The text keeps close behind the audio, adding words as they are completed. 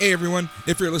Hey everyone,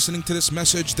 if you're listening to this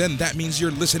message, then that means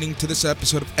you're listening to this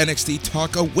episode of NXT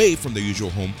Talk away from the usual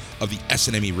home of the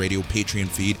SNME Radio Patreon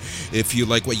feed. If you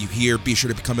like what you hear, be sure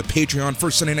to become a Patreon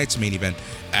for Sunday night's main event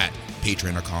at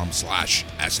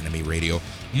patreon.com/SNME Radio.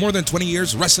 More than 20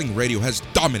 years, wrestling radio has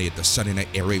dominated the Sunday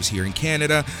night airwaves here in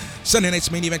Canada. Sunday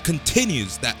night's main event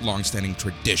continues that long-standing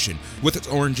tradition with its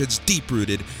origins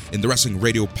deep-rooted in the wrestling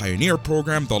radio pioneer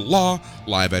program, The Law,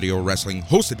 live audio wrestling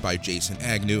hosted by Jason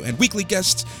Agnew, and weekly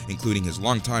guests, including his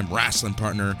longtime wrestling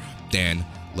partner, Dan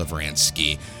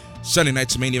Lavransky. Sunday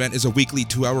night's main event is a weekly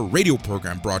 2-hour radio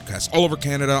program broadcast all over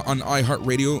Canada on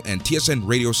iHeartRadio and TSN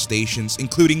radio stations,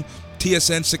 including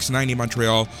TSN 690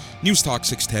 Montreal, News Talk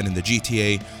 610 in the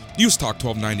GTA, News Talk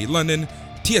 1290 London,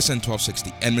 TSN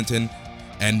 1260 Edmonton,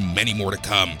 and many more to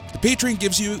come. The Patreon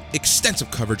gives you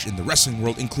extensive coverage in the wrestling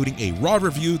world, including a Raw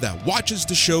review that watches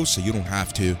the show so you don't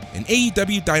have to, an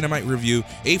AEW Dynamite review,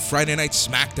 a Friday Night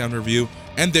SmackDown review,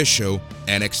 and this show,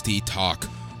 NXT Talk.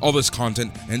 All this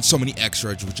content and so many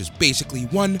extras, which is basically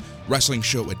one wrestling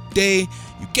show a day.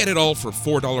 You get it all for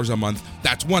 $4 a month.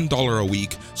 That's $1 a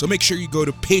week. So make sure you go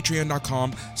to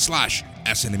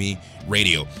patreon.com/SNME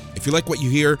Radio. If you like what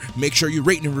you hear, make sure you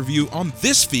rate and review on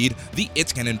this feed, the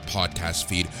It's Canon podcast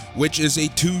feed, which is a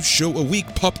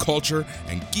 2-show-a-week pop culture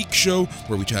and geek show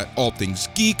where we chat all things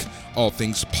geek, all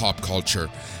things pop culture.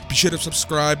 Be sure to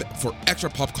subscribe for extra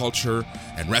pop culture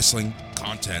and wrestling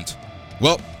content.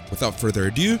 Well, without further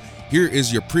ado, here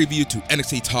is your preview to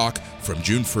NXT Talk from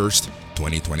June 1st,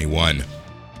 2021.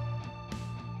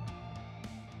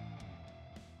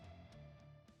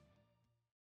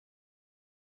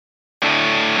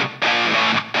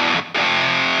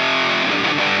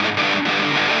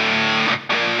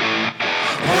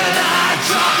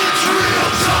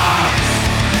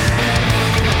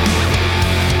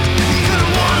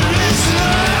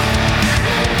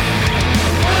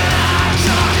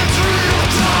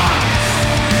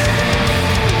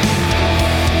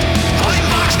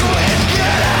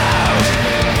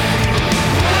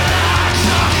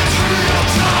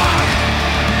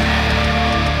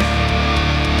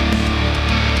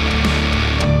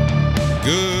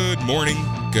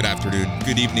 Good afternoon,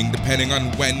 good evening, depending on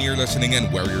when you're listening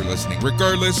and where you're listening.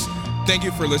 Regardless, thank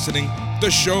you for listening. The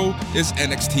show is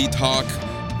NXT Talk.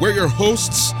 We're your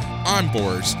hosts. I'm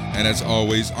Boris, and as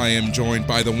always, I am joined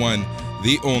by the one,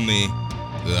 the only,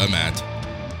 the Matt.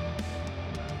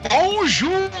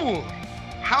 Bonjour!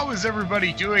 How is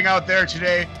everybody doing out there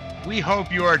today? We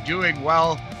hope you are doing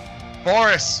well.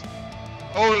 Boris,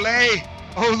 olé,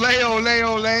 olé, olé,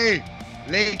 olé.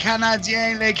 Les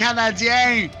Canadiens, les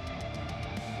Canadiens.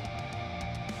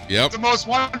 Yep. It's the most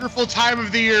wonderful time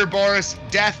of the year, Boris.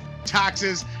 Death,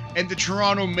 taxes, and the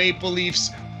Toronto Maple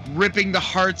Leafs ripping the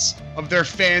hearts of their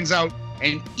fans out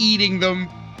and eating them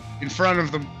in front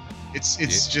of them. It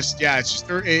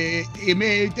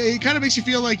kind of makes you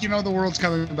feel like, the world's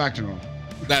coming back to normal.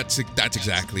 That's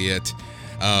exactly it.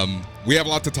 We have a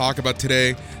lot to talk about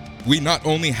today. We not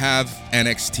only have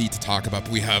NXT to talk about,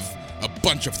 but we have a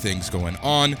bunch of things going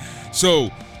on. So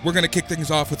we're going to kick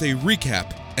things off with a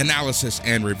recap, analysis,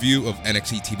 and review of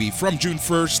NXT TV from June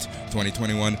 1st,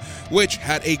 2021, which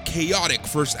had a chaotic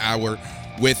first hour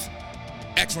with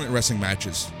excellent wrestling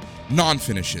matches,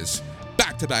 non-finishes,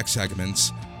 back-to-back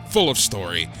segments, full of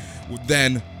story.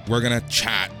 Then we're going to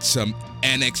chat some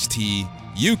NXT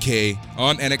UK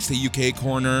on NXT UK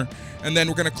Corner, and then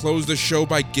we're going to close the show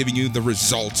by giving you the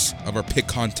results of our pick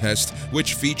contest,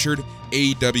 which featured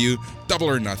AEW Double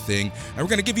or Nothing, and we're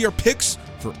going to give you our picks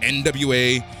for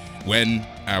NWA When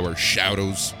Our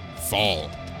Shadows Fall.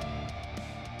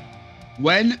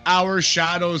 When Our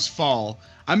Shadows Fall.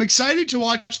 I'm excited to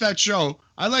watch that show.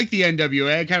 I like the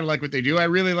NWA. I kind of like what they do. I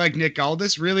really like Nick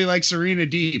Aldis, really like Serena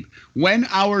Deeb. When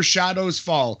Our Shadows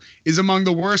Fall is among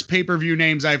the worst pay-per-view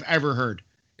names I've ever heard.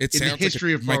 It in sounds the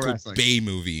history like a of pro Michael wrestling. Bay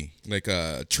movie, like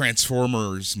a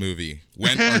Transformers movie.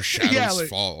 When Our Shadows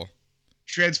Fall.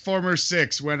 Transformers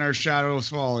 6, When Our Shadows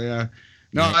Fall, yeah.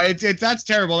 No, that's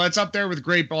terrible. That's up there with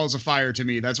Great Balls of Fire to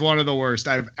me. That's one of the worst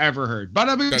I've ever heard. But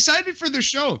I'm excited for the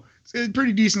show. It's a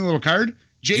pretty decent little card.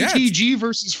 JTG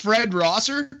versus Fred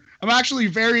Rosser. I'm actually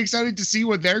very excited to see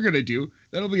what they're going to do.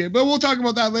 That'll be it. But we'll talk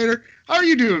about that later. How are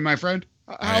you doing, my friend?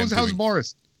 How's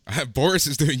Boris? Boris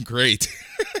is doing great.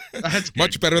 That's good,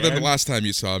 much better than the last time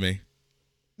you saw me.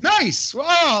 Nice.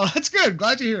 Wow, that's good.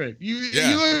 Glad to hear it. You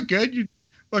look good. You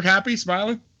look happy,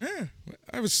 smiling. Yeah,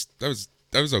 I was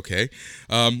okay.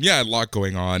 A lot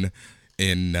going on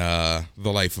in the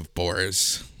life of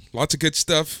Boris. Lots of good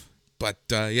stuff, but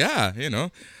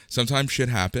sometimes shit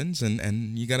happens,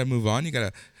 and you gotta move on. You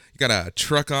gotta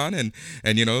truck on and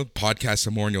podcast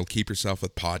some more, and you'll keep yourself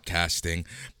with podcasting.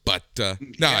 But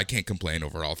no, I can't complain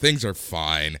overall. Things are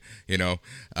fine, we're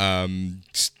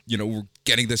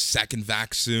getting the second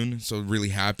vax soon, so really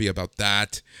happy about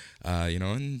that.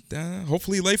 And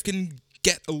hopefully life can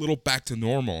get a little back to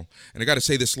normal. And I got to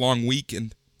say, this long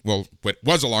weekend, well, it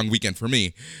was a long weekend for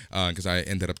me, because I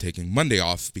ended up taking Monday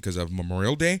off because of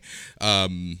Memorial Day.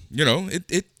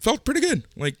 It felt pretty good.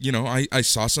 Like, I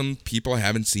saw some people I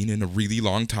haven't seen in a really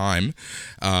long time,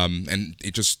 and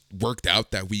it just worked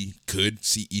out that we could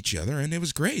see each other, and it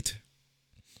was great.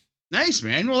 Nice,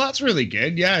 man. Well, that's really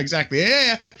good. Yeah, exactly.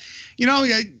 Yeah.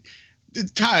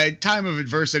 It's time of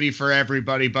adversity for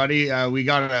everybody, buddy. We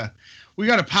gotta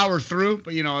power through.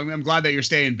 But I'm glad that you're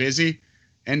staying busy.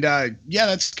 And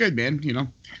that's good, man.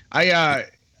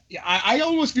 I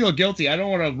almost feel guilty. I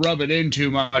don't want to rub it in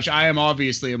too much. I am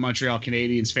obviously a Montreal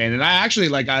Canadiens fan, and I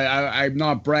actually I'm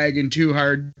not bragging too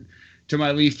hard to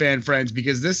my Leaf fan friends,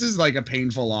 because this is like a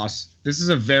painful loss. This is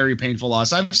a very painful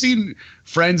loss. I've seen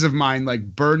friends of mine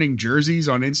burning jerseys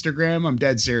on Instagram. I'm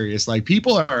dead serious.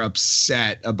 People are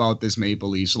upset about this Maple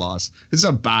Leafs loss. This is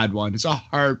a bad one. It's a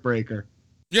heartbreaker.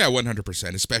 Yeah,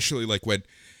 100%. Especially when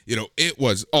it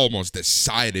was almost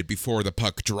decided before the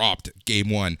puck dropped game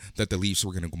one that the Leafs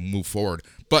were going to move forward.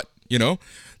 But,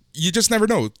 you just never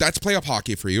know. That's playoff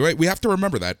hockey for you, right? We have to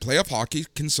remember that. Playoff hockey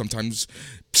can sometimes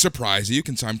surprise you,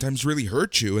 can sometimes really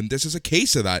hurt you, and this is a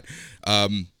case of that.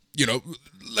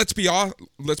 Let's be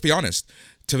honest.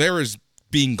 Tavares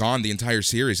being gone the entire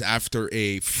series after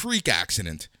a freak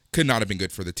accident could not have been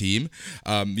good for the team.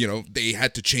 They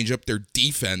had to change up their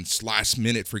defense last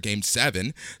minute for Game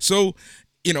 7. So,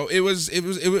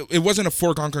 it wasn't a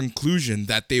foregone conclusion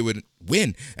that they would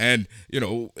win. And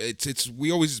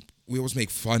we always make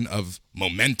fun of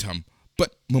momentum,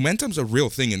 but momentum's a real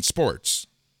thing in sports.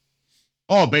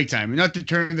 Oh, big time. Not to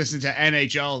turn this into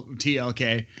NHL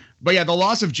TLK, but yeah, the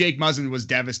loss of Jake Muzzin was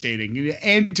devastating,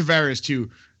 and Tavares too.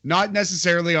 Not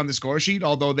necessarily on the score sheet,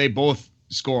 although they both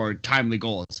scored timely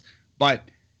goals, but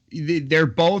they're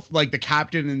both the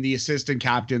captain and the assistant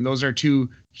captain. Those are two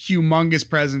humongous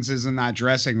presences in that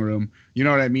dressing room. You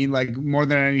know what I mean? More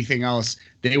than anything else,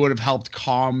 they would have helped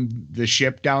calm the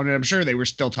ship down. And I'm sure they were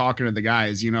still talking to the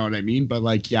guys, you know what I mean? But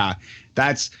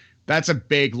that's a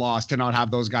big loss to not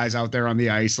have those guys out there on the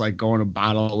ice, going to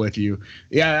battle with you.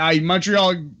 Yeah,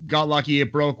 Montreal got lucky.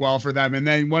 It broke well for them. And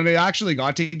then when it actually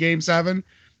got to Game 7,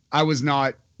 I was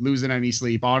not losing any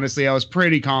sleep. Honestly, I was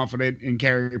pretty confident in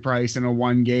Carey Price in a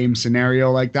one-game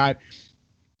scenario like that.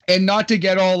 And not to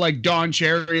get all Don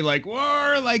Cherry,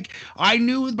 war, I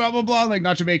knew blah, blah, blah,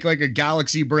 not to make a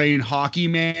galaxy brain hockey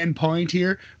man point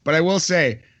here. But I will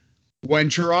say, when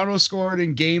Toronto scored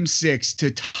in Game 6 to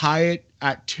tie it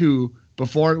at 2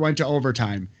 before it went to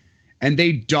overtime, and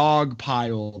they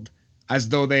dogpiled as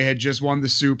though they had just won the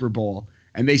Super Bowl,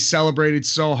 and they celebrated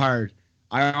so hard,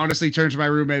 I honestly turned to my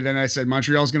roommate and I said,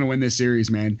 Montreal's going to win this series,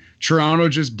 man. Toronto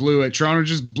just blew it. Toronto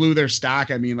just blew their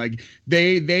stack. I mean,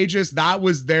 they just, that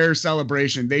was their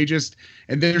celebration.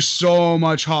 And there's so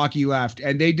much hockey left,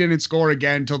 and they didn't score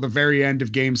again until the very end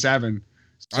of Game 7.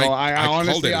 So I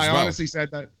honestly said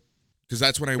that. Because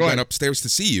that's when I went upstairs to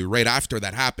see you right after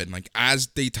that happened. As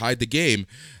they tied the game,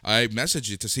 I messaged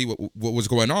you to see what was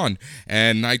going on,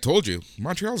 and I told you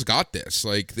Montreal's got this.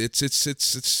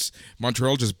 It's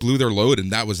Montreal just blew their load, and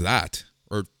that was that.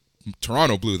 Or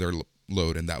Toronto blew their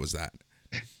load, and that was that.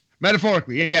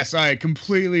 Metaphorically, yes, I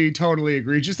completely, totally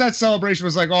agree. Just that celebration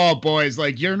was oh, boys,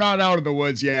 you're not out of the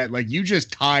woods yet. You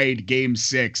just tied Game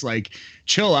 6.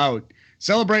 Chill out.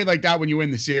 Celebrate like that when you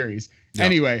win the series. Yeah.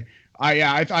 Anyway.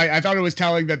 I thought it was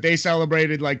telling that they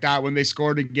celebrated like that when they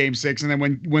scored in Game 6, and then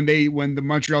when the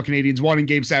Montreal Canadiens won in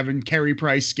Game 7, Carey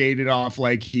Price skated off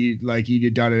like he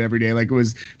had done it every day, it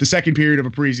was the second period of a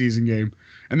preseason game,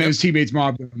 and then his teammates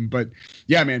mobbed him. But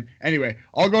yeah, man. Anyway,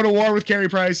 I'll go to war with Carey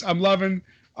Price. I'm loving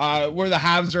where the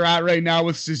Habs are at right now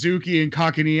with Suzuki and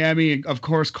Kotkaniemi, and of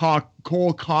course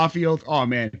Cole Caulfield. Oh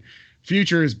man,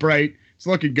 future is bright. It's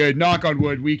looking good. Knock on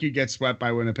wood. We could get swept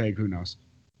by Winnipeg. Who knows?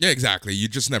 Yeah, exactly. You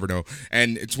just never know.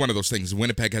 And it's one of those things.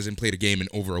 Winnipeg hasn't played a game in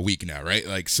over a week now, right?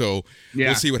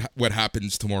 We'll see what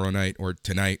happens tomorrow night or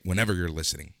tonight, whenever you're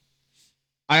listening.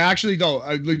 I actually, though,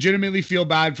 I legitimately feel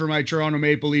bad for my Toronto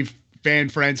Maple Leaf fan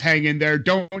friends. Hang in there.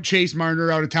 Don't chase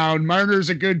Marner out of town.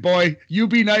 Marner's a good boy. You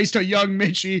be nice to young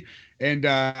Mitchie. And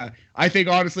I think,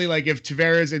 honestly, if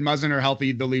Tavares and Muzzin are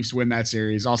healthy, the Leafs win that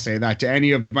series. I'll say that to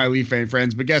any of my Leaf fan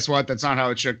friends. But guess what? That's not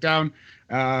how it shook down.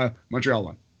 Montreal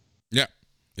won. Yeah.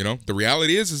 The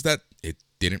reality is that it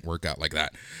didn't work out like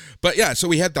that. But yeah, so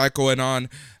we had that going on.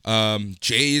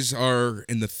 Jays are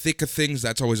in the thick of things.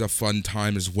 That's always a fun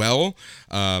time as well.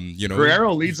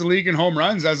 Guerrero leads the league in home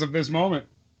runs as of this moment.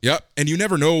 Yep. And you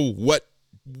never know what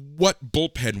what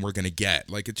bullpen we're going to get.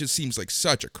 Like, it just seems like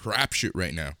such a crapshoot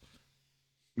right now.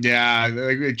 Yeah,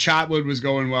 like Chatwood was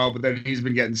going well, but then he's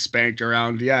been getting spanked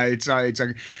around. Yeah, it's like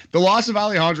the loss of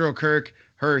Alejandro Kirk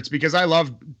hurts because I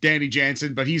love Danny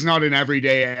Jansen, but he's not an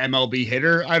everyday MLB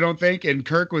hitter, I don't think. And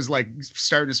Kirk was like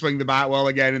starting to swing the bat well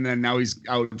again, and then now he's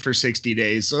out for 60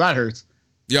 days, so that hurts.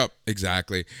 Yep,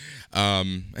 exactly.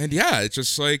 And yeah, it's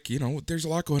just like, there's a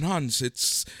lot going on.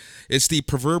 It's the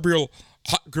proverbial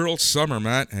hot girl summer,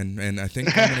 Matt, and I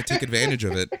think I'm going to take advantage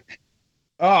of it.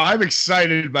 Oh, I'm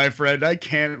excited, my friend. I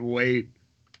can't wait.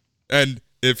 And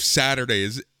if Saturday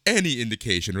is any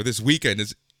indication, or this weekend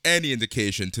is any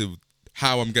indication to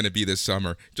how I'm going to be this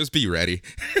summer, just be ready.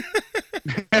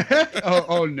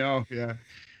 oh no, yeah.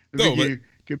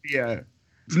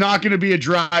 It's not going to be a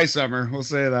dry summer. We'll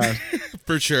say that.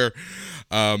 For sure.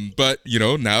 But,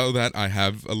 now that I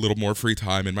have a little more free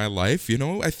time in my life,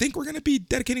 I think we're going to be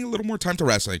dedicating a little more time to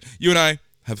wrestling. You and I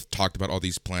have talked about all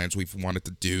these plans. We've wanted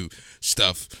to do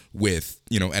stuff with,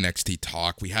 NXT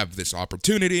Talk. We have this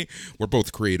opportunity. We're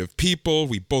both creative people.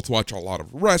 We both watch a lot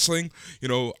of wrestling.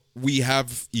 We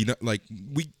have,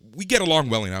 we get along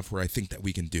well enough where I think that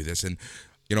we can do this. And,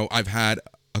 I've had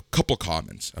a couple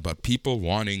comments about people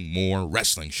wanting more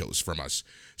wrestling shows from us.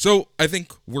 So I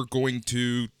think we're going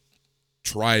to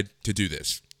try to do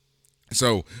this.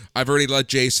 So I've already let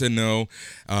Jason know,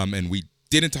 and we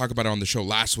didn't talk about it on the show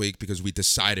last week because we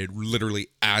decided literally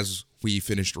as we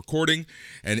finished recording,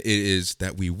 and it is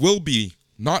that we will be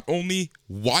not only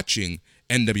watching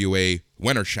NWA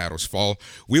When Our Shadows Fall,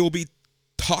 we will be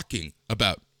talking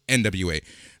about NWA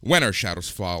When Our Shadows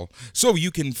Fall. So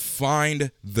you can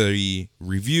find the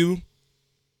review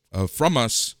from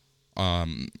us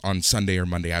on Sunday or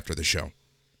Monday after the show.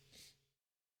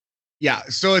 Yeah,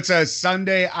 so it's a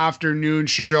Sunday afternoon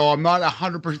show. I'm not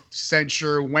 100%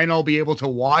 sure when I'll be able to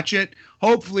watch it.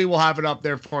 Hopefully we'll have it up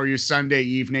there for you Sunday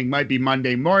evening. Might be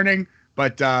Monday morning,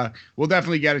 but we'll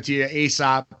definitely get it to you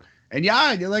ASAP. And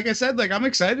yeah, like I said, I'm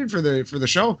excited for the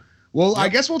show. Well, yep. I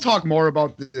guess we'll talk more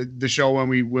about the show when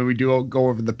we do go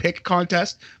over the pick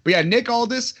contest. But yeah, Nick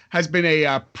Aldis has been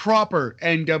a proper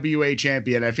NWA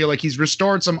champion. I feel like he's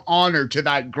restored some honor to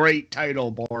that great title,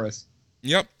 Boris.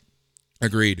 Yep.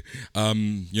 Agreed.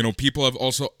 People have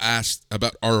also asked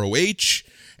about ROH,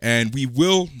 and we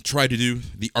will try to do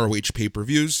the ROH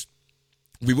pay-per-views.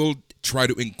 We will try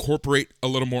to incorporate a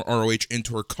little more ROH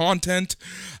into our content,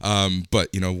 but,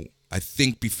 I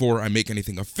think before I make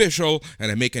anything official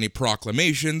and I make any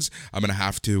proclamations, I'm going to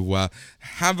have to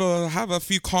have a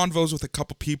few convos with a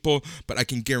couple people, but I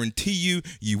can guarantee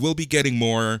you will be getting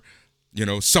more,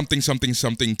 something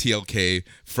TLK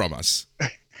from us.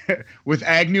 With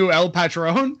Agnew El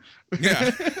Patron?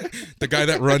 Yeah, the guy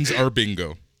that runs our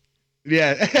bingo.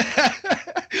 Yeah,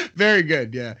 very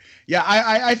good. Yeah.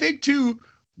 I think too,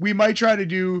 we might try to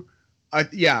do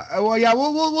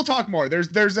we'll talk more.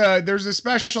 There's a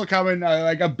special coming,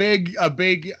 like a big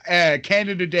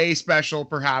Canada Day special,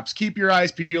 perhaps. Keep your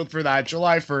eyes peeled for that,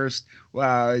 July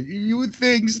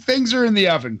 1st. Things are in the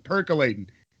oven, percolating.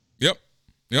 Yep.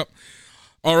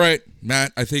 All right,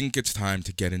 Matt, I think it's time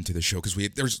to get into the show because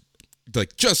there's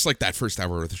just like that first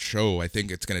hour of the show, I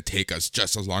think it's going to take us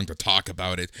just as long to talk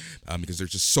about it because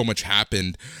there's just so much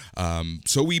happened.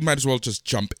 So we might as well just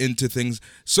jump into things.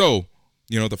 So,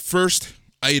 the first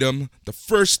item, the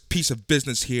first piece of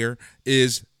business here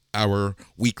is our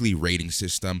weekly rating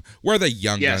system. We're the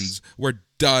Young Guns. We're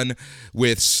done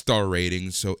with star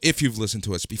ratings. So if you've listened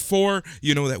to us before,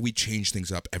 you know that we change things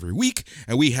up every week,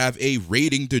 and we have a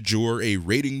rating du jour, a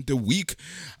rating du week.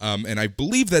 And I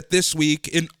believe that this week,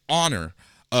 in honor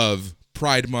of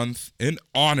Pride Month, in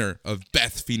honor of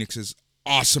Beth Phoenix's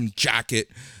awesome jacket,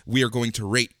 we are going to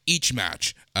rate each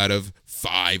match out of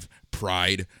 5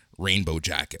 Pride Rainbow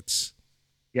Jackets.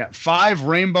 Yeah, 5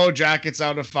 rainbow jackets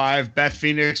out of 5. Beth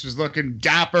Phoenix was looking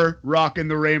dapper, rocking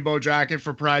the rainbow jacket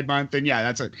for Pride Month. And yeah,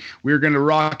 that's it. We're going to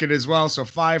rock it as well. So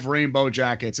 5 rainbow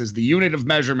jackets is the unit of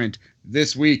measurement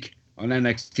this week on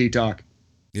NXT Talk.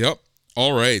 Yep.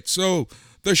 All right. So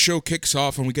the show kicks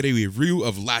off and we get a review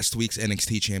of last week's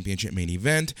NXT Championship main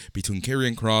event between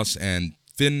Karrion Kross and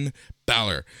Finn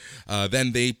Balor.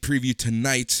 Then they preview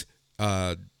tonight's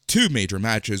 2 major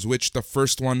matches, which the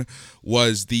first one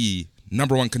was the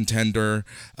number one contender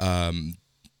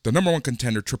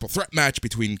triple threat match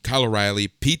between Kyle O'Reilly,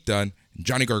 Pete Dunne, and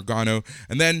Johnny Gargano.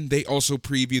 And then they also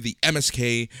preview the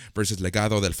MSK versus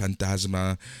Legado del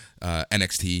Fantasma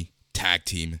NXT tag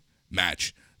team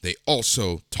match. They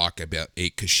also talk about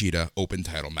a Kushida open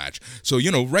title match. So,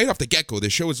 right off the get-go, the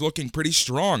show is looking pretty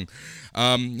strong.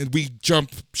 We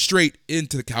jump straight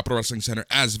into the Capitol Wrestling Center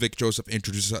as Vic Joseph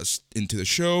introduces us into the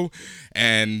show.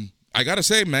 And I gotta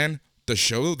say, man, the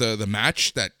show, the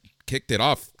match that kicked it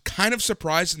off kind of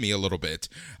surprised me a little bit.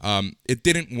 It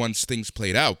didn't once things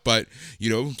played out, but,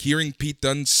 hearing Pete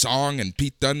Dunne's song and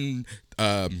Pete Dunne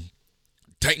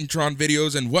Titantron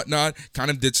videos and whatnot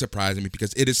kind of did surprise me,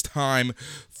 because it is time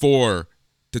for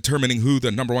determining who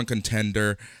the number one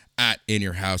contender at In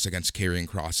Your House against Karrion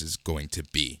Kross is going to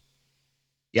be.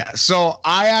 Yeah, so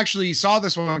I actually saw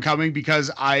this one coming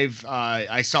because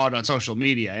I saw it on social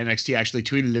media. NXT actually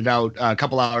tweeted it out a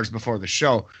couple hours before the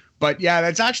show. But yeah,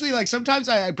 that's actually like, sometimes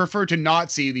I prefer to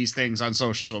not see these things on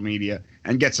social media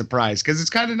and get surprised, because it's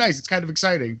kind of nice. It's kind of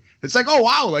exciting. It's like, oh,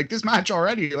 wow, like this match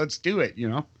already. Let's do it,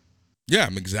 Yeah,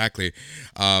 exactly.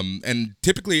 And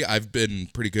typically I've been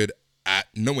pretty good at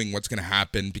knowing what's going to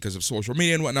happen because of social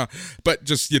media and whatnot. But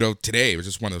just, today it was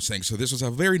just one of those things. So this was a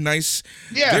very nice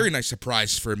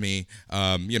surprise for me,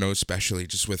 especially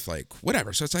just with like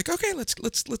whatever. So it's like, okay, let's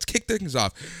kick things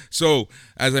off. So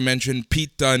as I mentioned,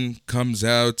 Pete Dunne comes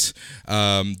out.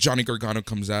 Johnny Gargano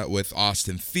comes out with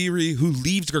Austin Theory, who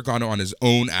leaves Gargano on his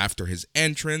own after his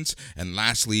entrance. And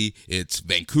lastly, it's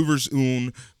Vancouver's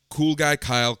own Cool Guy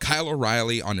Kyle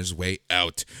O'Reilly on his way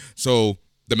out. So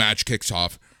the match kicks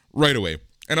off right away.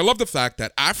 And I love the fact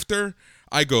that after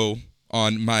I go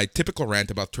on my typical rant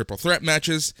about triple threat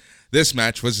matches, this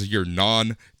match was your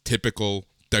non-typical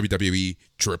WWE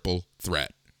triple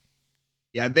threat.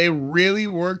 Yeah, they really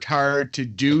worked hard to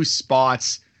do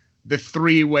spots, the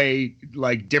three-way,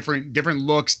 like different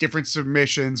looks, different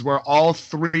submissions, where all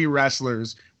three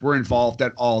wrestlers were involved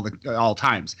at all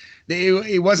times.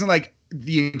 It wasn't like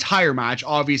the entire match.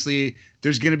 Obviously,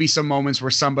 there's going to be some moments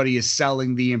where somebody is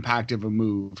selling the impact of a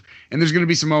move, and there's going to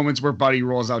be some moments where Buddy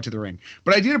rolls out to the ring.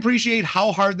 But I did appreciate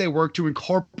how hard they worked to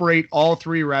incorporate all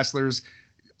three wrestlers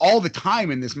all the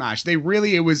time in this match.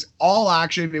 It was all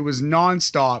action. It was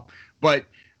nonstop, but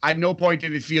at no point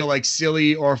did it feel like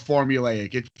silly or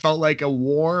formulaic. It felt like a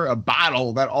war, a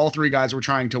battle that all three guys were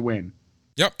trying to win.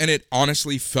 Yep, and it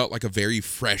honestly felt like a very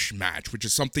fresh match, which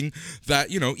is something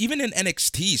that, even in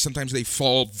NXT, sometimes they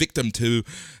fall victim to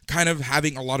kind of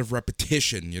having a lot of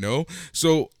repetition,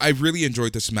 So I really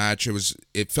enjoyed this match.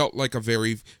 It felt like a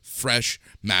very fresh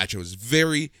match. It was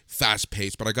very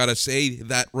fast-paced, but I gotta say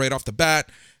that right off the bat,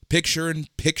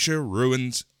 picture-in-picture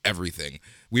ruins everything.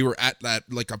 We were at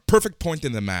that, like, a perfect point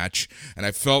in the match, and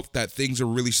I felt that things are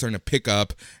really starting to pick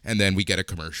up, and then we get a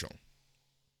commercial.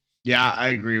 Yeah, I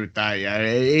agree with that.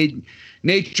 Yeah,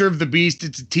 nature of the beast.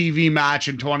 It's a TV match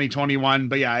in 2021,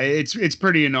 but yeah, it's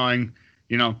pretty annoying.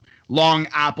 Long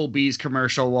Applebee's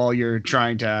commercial while you're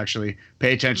trying to actually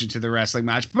pay attention to the wrestling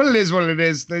match. But it is what it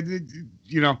is.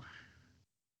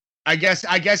 I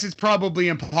guess it's probably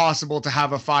impossible to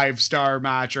have a 5-star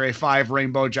match or a 5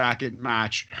 rainbow jacket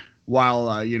match while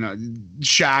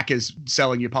Shaq is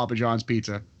selling you Papa John's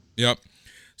pizza. Yep.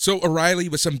 So O'Reilly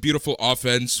with some beautiful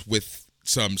offense with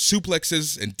some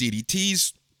suplexes and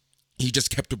DDTs. He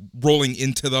just kept rolling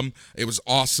into them. It was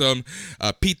awesome.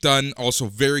 Pete Dunne also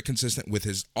very consistent with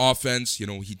his offense.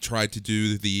 He tried to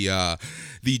do the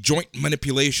joint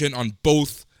manipulation on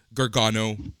both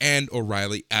Gargano and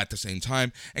O'Reilly at the same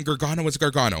time. And Gargano is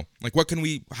Gargano. Like,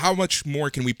 how much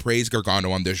more can we praise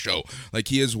Gargano on this show? Like,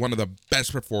 he is one of the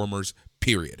best performers,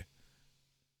 period.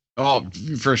 Oh,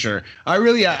 for sure.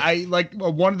 I like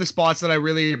one of the spots that I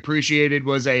really appreciated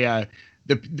was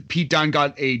the Pete Dunne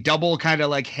got a double kind of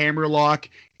like hammerlock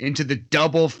into the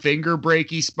double finger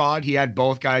breaky spot. He had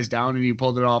both guys down and he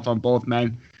pulled it off on both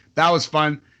men. That was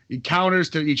fun. He counters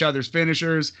to each other's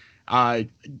finishers.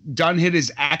 Dunne hit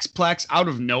his X-Plex out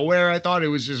of nowhere. I thought it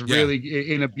was just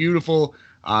really in a beautiful,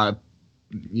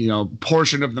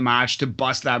 portion of the match to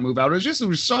bust that move out. It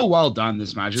was so well done,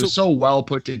 this match. It was so well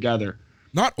put together.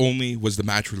 Not only was the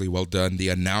match really well done, the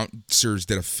announcers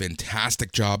did a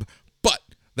fantastic job, but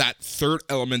that third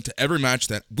element to every match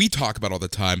that we talk about all the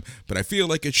time, but I feel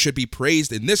like it should be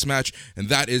praised in this match, and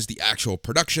that is the actual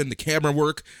production, the camera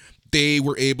work. They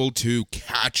were able to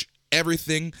catch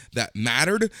everything that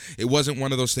mattered. It wasn't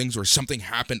one of those things where something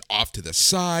happened off to the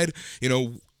side.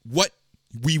 What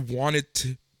we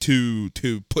wanted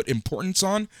to put importance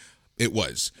on, it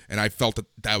was. And I felt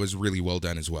that was really well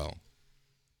done as well.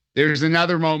 There's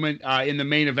another moment in the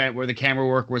main event where the camera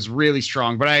work was really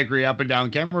strong, but I agree, up and down,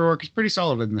 camera work is pretty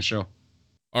solid in the show.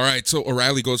 All right, so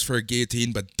O'Reilly goes for a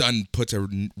guillotine, but Dunne puts a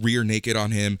rear naked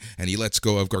on him, and he lets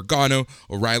go of Gargano.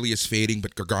 O'Reilly is fading,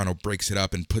 but Gargano breaks it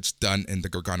up and puts Dunne in the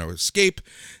Gargano escape.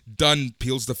 Dunne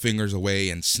peels the fingers away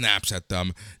and snaps at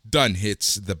them. Dunne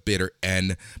hits the bitter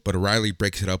end, but O'Reilly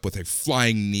breaks it up with a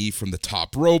flying knee from the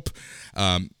top rope.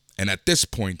 And at this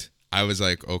point, I was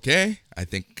like, okay, I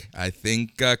think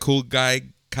Cool Guy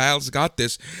Kyle's got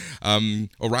this.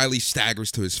 O'Reilly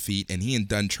staggers to his feet, and he and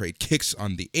Dunn trade kicks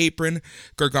on the apron.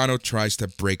 Gargano tries to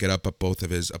break it up, but both of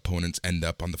his opponents end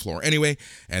up on the floor anyway.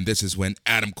 And this is when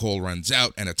Adam Cole runs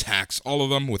out and attacks all of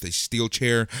them with a steel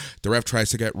chair. The ref tries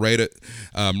to get right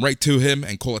to him,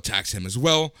 and Cole attacks him as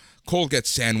well. Cole gets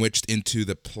sandwiched into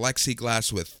the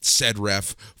plexiglass with said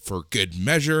ref for good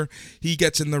measure. He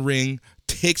gets in the ring,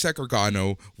 takes out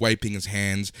Gargano, wiping his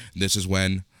hands. This is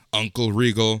when Uncle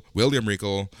Regal, William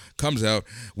Regal, comes out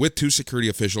with 2 security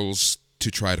officials to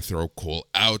try to throw Cole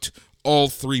out. All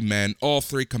 3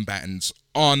 combatants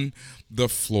on the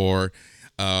floor.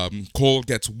 Cole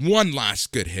gets one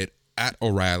last good hit at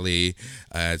O'Reilly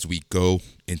as we go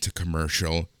into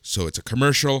commercial. So it's a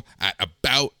commercial at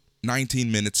about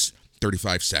 19 minutes,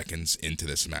 35 seconds into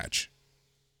this match.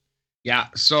 Yeah,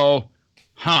 so,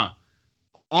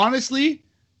 honestly,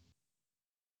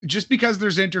 just because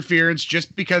there's interference,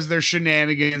 just because there's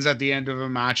shenanigans at the end of a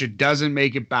match, it doesn't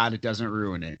make it bad. It doesn't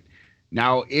ruin it.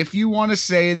 Now, if you want to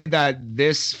say that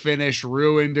this finish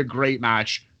ruined a great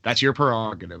match, that's your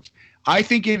prerogative. I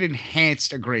think it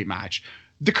enhanced a great match.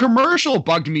 The commercial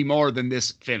bugged me more than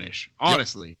this finish,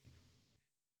 honestly. Yep.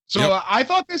 So I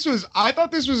thought this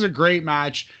was a great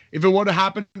match. If it would have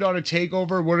happened on a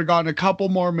takeover, would have gotten a couple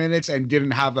more minutes and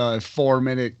didn't have a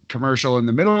 4-minute commercial in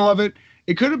the middle of it,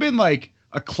 it could have been like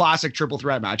a classic triple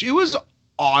threat match. It was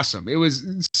awesome. It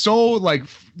was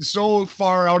so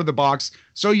far out of the box,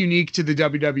 so unique to the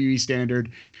WWE standard.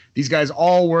 These guys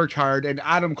all worked hard, and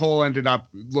Adam Cole ended up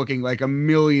looking like $1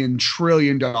 million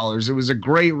trillion. It was a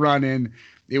great run-in.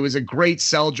 It was a great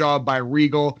sell job by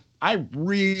Regal. I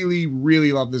really,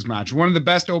 really love this match. One of the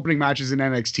best opening matches in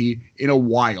NXT in a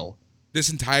while.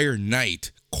 This entire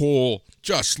night, Cole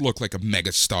just looked like a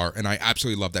megastar, and I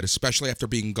absolutely love that, especially after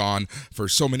being gone for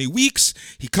so many weeks.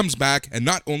 He comes back, and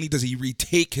not only does he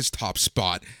retake his top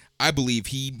spot, I believe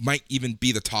he might even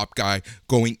be the top guy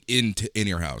going into In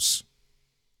Your House.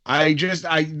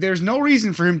 There's no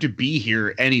reason for him to be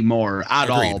here anymore at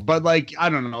all. But I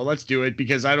don't know. Let's do it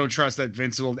because I don't trust that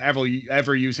Vince will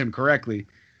ever use him correctly.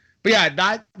 But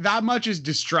yeah, that much is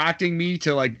distracting me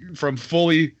to from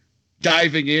fully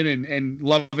diving in and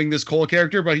loving this Cole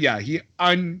character. But yeah,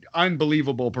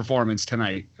 unbelievable performance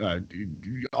tonight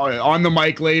on the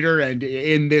mic later and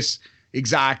in this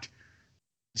exact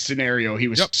scenario. He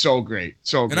was so great.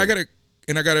 So great.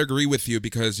 And I gotta agree with you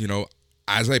because,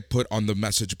 as I put on the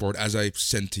message board, as I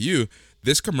sent to you,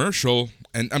 this commercial,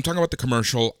 and I'm talking about the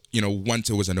commercial, once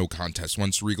it was a no contest,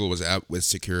 once Regal was out with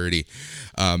security,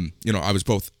 I was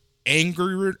both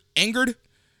angered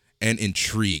and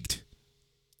intrigued.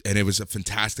 And it was a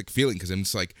fantastic feeling because I'm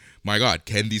just like, my God,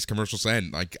 can these commercials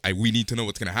end? We need to know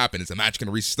what's going to happen. Is the match going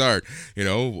to restart?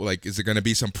 Is there going to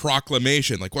be some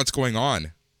proclamation? What's going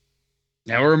on?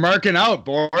 Now we're marking out,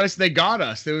 Boris. They got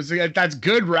us. That's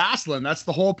good wrestling. That's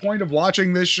the whole point of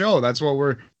watching this show. That's what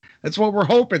we're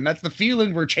hoping. That's the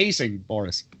feeling we're chasing,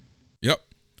 Boris. Yep.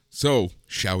 So,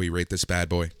 shall we rate this bad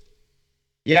boy?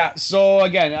 Yeah. So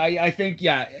again, I think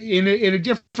in a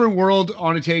different world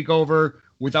on a takeover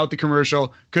without the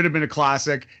commercial could have been a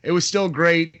classic. It was still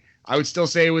great. I would still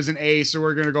say it was an A. So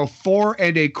we're gonna go 4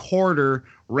 1/4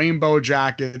 Rainbow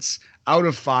Jackets out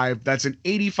of 5. That's an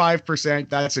 85%.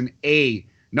 That's an A,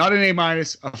 not an A-,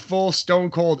 a full Stone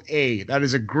Cold A. That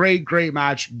is a great, great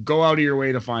match. Go out of your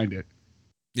way to find it.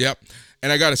 Yep.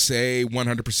 And I got to say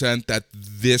 100% that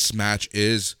this match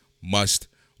is must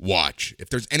watch. If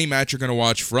there's any match you're going to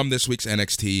watch from this week's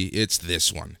NXT, it's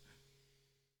this one.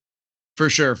 For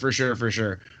sure.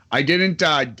 I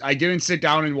didn't sit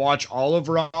down and watch all of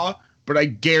Raw, but I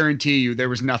guarantee you there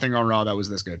was nothing on Raw that was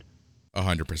this good.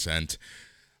 100%.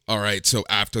 All right, so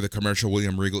after the commercial,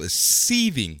 William Regal is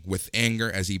seething with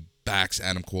anger as he backs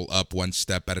Adam Cole up one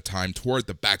step at a time toward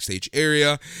the backstage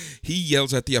area. He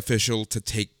yells at the official to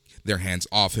take their hands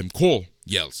off him. Cole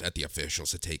yells at the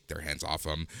officials to take their hands off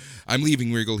him. I'm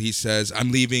leaving, Regal, he says.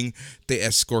 I'm leaving. They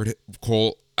escort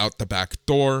Cole out the back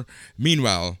door.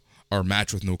 Meanwhile, our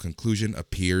match with no conclusion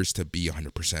appears to be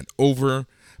 100% over.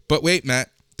 But wait,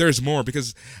 Matt. There's more,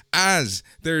 because as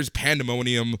there's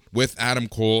pandemonium with Adam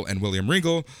Cole and William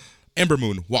Regal, Ember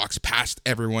Moon walks past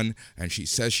everyone and she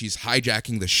says she's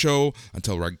hijacking the show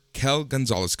until Raquel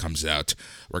Gonzalez comes out.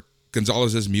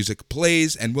 Gonzalez's music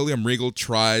plays and William Regal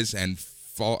tries and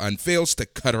fails to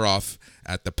cut her off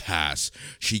at the pass.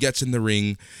 She gets in the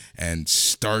ring and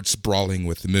starts brawling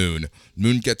with Moon.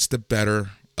 Moon gets the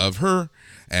better of her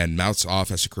and mouths off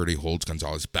as security holds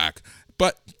Gonzalez back.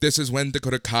 But this is when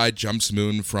Dakota Kai jumps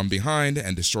Moon from behind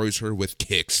and destroys her with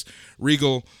kicks.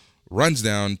 Regal runs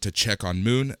down to check on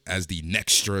Moon as the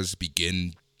Nextras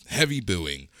begin heavy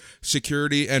booing.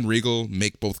 Security and Regal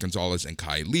make both Gonzalez and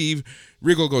Kai leave.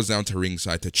 Regal goes down to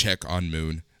ringside to check on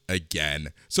Moon again.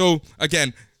 So,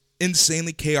 again,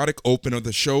 insanely chaotic open of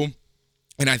the show.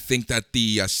 And I think that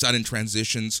the sudden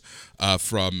transitions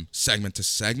from segment to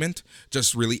segment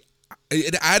just really,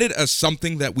 it added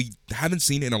something that we haven't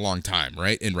seen in a long time,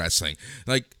 right, in wrestling.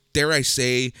 Like, dare I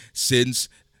say, since,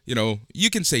 you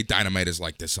can say Dynamite is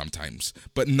like this sometimes,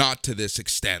 but not to this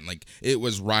extent. Like, it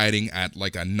was riding at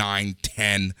like a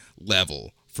 9-10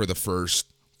 level for the first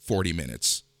 40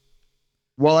 minutes.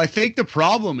 Well, I think the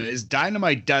problem is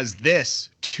Dynamite does this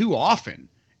too often.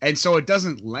 And so it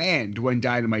doesn't land when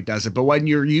Dynamite does it. But when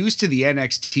you're used to the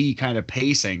NXT kind of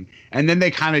pacing, and then they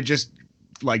kind of just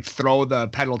like throw the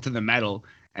pedal to the metal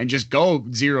and just go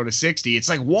 0 to 60, it's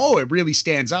like, whoa, it really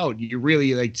stands out. You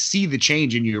really like see the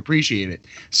change and you appreciate it.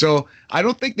 So I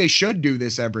don't think they should do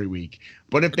this every week.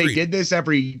 But if they did this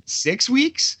every 6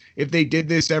 weeks, if they did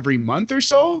this every month or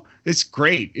so, it's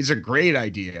great. It's a great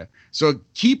idea. So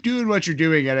keep doing what you're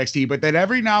doing at NXT, but then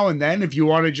every now and then, if you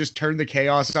want to just turn the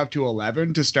chaos up to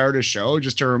 11 to start a show,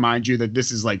 just to remind you that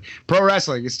this is like pro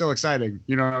wrestling, it's still exciting.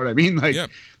 You know what I mean? Like,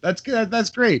 that's good. That's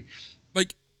great.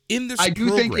 Like in this,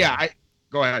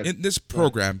 go ahead. In this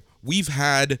program, we've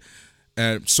had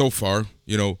so far,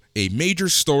 a major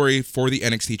story for the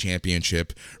NXT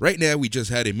Championship. Right now, we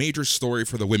just had a major story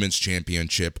for the Women's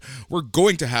Championship. We're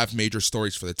going to have major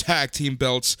stories for the tag team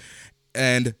belts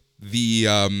and the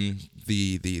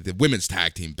women's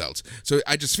tag team belts. So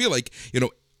I just feel like,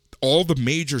 all the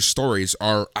major stories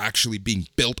are actually being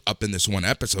built up in this one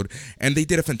episode, and they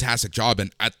did a fantastic job.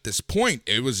 And at this point,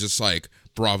 it was just like,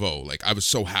 bravo. Like, I was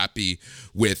so happy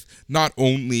with not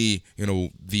only,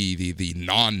 the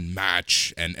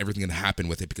non-match and everything that happened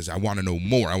with it, because I want to know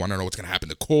more. I want to know what's going to happen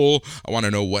to Cole. I want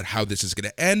to know how this is going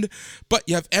to end. But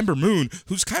you have Ember Moon,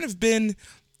 who's kind of been,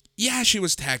 she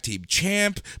was tag team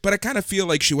champ, but I kind of feel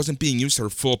like she wasn't being used to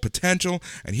her full potential.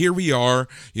 And here we are,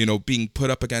 being put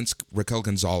up against Raquel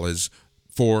Gonzalez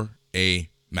for a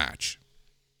match.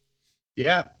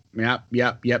 Yep. Yes.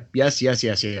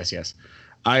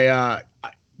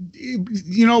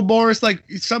 Boris, like,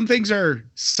 some things are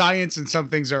science and some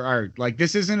things are art. Like,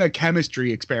 this isn't a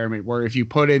chemistry experiment where if you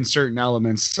put in certain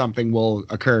elements, something will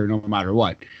occur no matter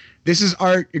what. This is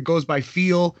art. It goes by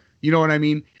feel. You know what I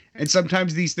mean? And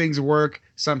sometimes these things work,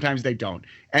 sometimes they don't.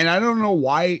 And I don't know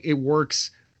why it works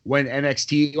when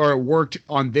NXT, or it worked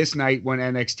on this night when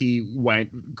NXT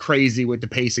went crazy with the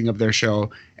pacing of their show.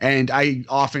 And I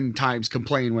oftentimes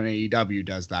complain when AEW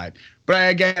does that. But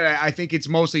again, I think it's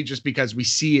mostly just because we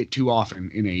see it too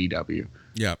often in AEW.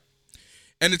 Yeah.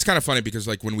 And it's kind of funny because,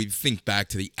 like, when we think back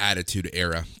to the Attitude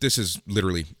Era, this is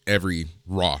literally every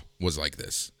Raw was like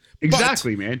this.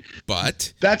 Exactly, man.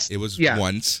 But it was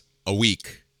once a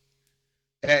week.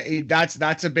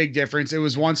 That's a big difference. It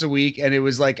was once a week, and it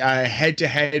was like a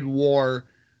head-to-head war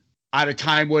at a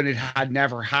time when it had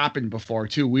never happened before,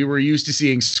 too. We were used to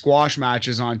seeing squash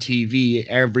matches on TV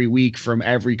every week from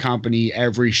every company,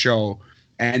 every show,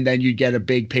 and then you'd get a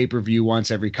big pay-per-view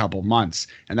once every couple months,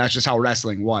 and that's just how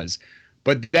wrestling was.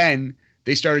 But then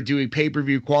they started doing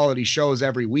pay-per-view quality shows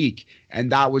every week,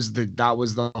 and that was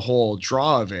the whole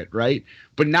draw of it, right?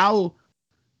 But now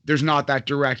there's not that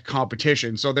direct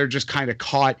competition, so they're just kind of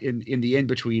caught in the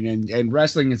in-between, and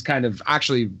wrestling has kind of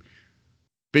actually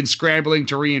been scrambling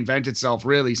to reinvent itself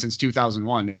really since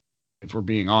 2001, if we're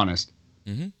being honest.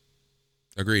 Mm-hmm.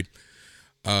 Agreed.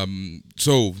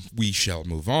 So we shall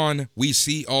move on. We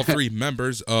see all three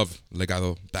members of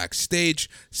Legado backstage.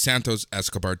 Santos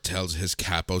Escobar tells his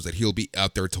capos that he'll be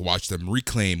out there to watch them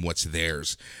reclaim what's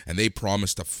theirs, and they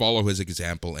promise to follow his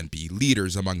example and be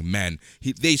leaders among men.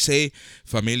 They say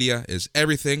familia is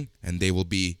everything, and they will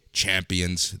be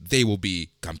champions. They will be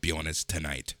campeones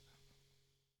tonight.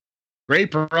 Great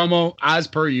promo, as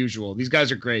per usual. These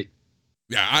guys are great.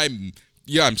 Yeah,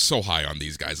 I'm so high on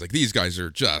these guys. Like, these guys are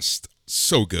just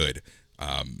so good.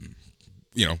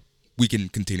 We can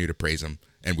continue to praise them,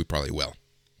 and we probably will.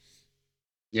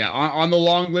 Yeah, on the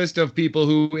long list of people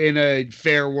who in a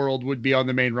fair world would be on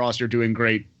the main roster doing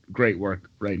great work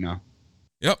right now.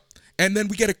 Yep. And then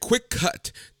we get a quick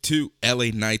cut to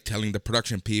LA Knight telling the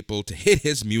production people to hit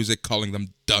his music, calling them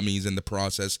dummies in the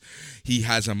process. He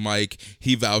has a mic.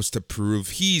 He vows to prove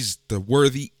he's the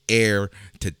worthy heir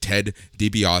to Ted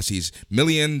DiBiase's $1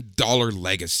 million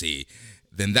legacy.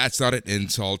 Then that's not an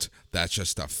insult. That's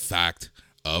just a fact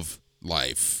of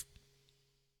life.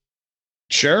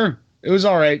 Sure. It was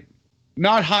all right.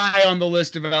 Not high on the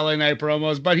list of LA Knight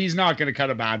promos, but he's not going to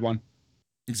cut a bad one.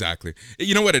 Exactly.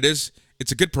 You know what it is?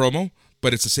 It's a good promo,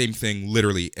 but it's the same thing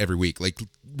literally every week. Like,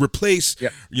 replace,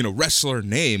 wrestler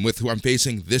name with who I'm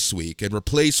facing this week, and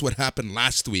replace what happened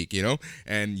last week,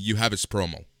 and you have his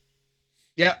promo.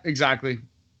 Yeah, exactly.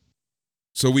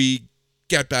 So we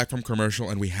get back from commercial,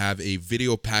 and we have a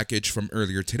video package from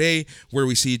earlier today where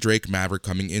we see Drake Maverick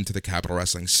coming into the Capitol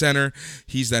Wrestling Center.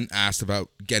 He's then asked about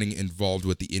getting involved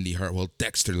with the Indy Hartwell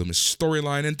Dexter Lumis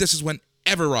storyline, and this is when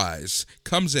Everrise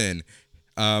comes in.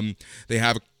 They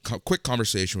have a quick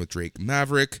conversation with Drake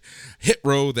Maverick. Hit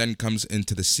Row then comes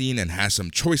into the scene and has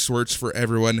some choice words for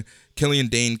everyone. Killian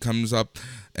Dane comes up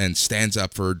and stands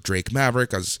up for Drake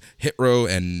Maverick as Hit Row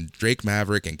and Drake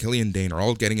Maverick and Killian Dane are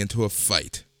all getting into a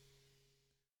fight.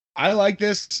 I like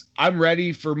this. I'm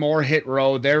ready for more Hit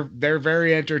Row. They're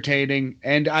very entertaining,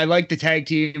 and I like the tag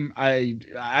team. I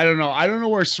don't know. I don't know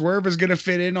where Swerve is going to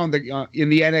fit in on the in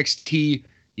the NXT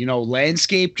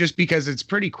landscape, just because it's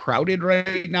pretty crowded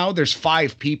right now. There's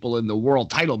 5 people in the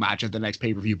world title match at the next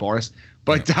pay-per-view, Boris.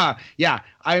 But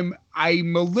I'm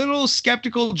a little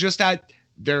skeptical just at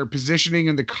their positioning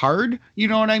in the card. You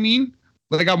know what I mean?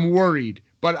 Like, I'm worried.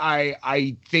 But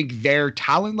I think their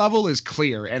talent level is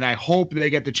clear, and I hope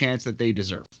they get the chance that they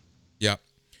deserve. Yeah.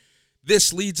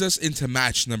 This leads us into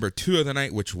match number 2 of the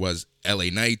night, which was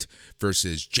LA Knight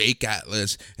versus Jake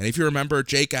Atlas. And if you remember,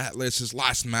 Jake Atlas's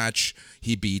last match,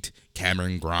 he beat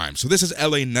Cameron Grimes. So this is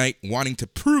LA Knight wanting to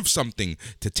prove something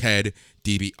to Ted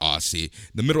DiBiase. In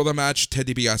the middle of the match, Ted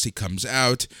DiBiase comes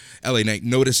out. LA Knight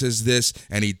notices this,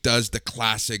 and he does the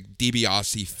classic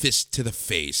DiBiase fist to the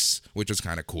face, which was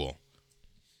kind of cool.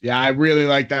 Yeah, I really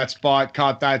like that spot.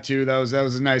 Caught that too. That was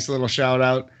a nice little shout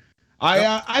out.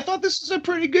 I thought this was a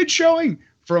pretty good showing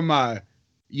from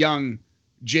young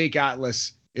Jake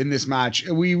Atlas in this match.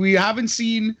 We haven't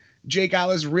seen Jake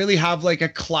Atlas really have like a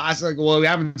classic. Well, we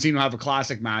haven't seen him have a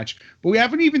classic match, but we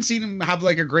haven't even seen him have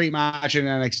like a great match in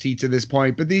NXT to this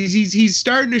point. But he's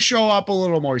starting to show up a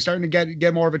little more. He's starting to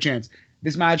get more of a chance.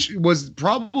 This match was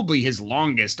probably his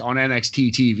longest on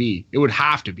NXT TV. It would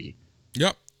have to be.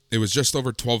 Yep. It was just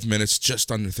over 12 minutes,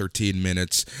 just under 13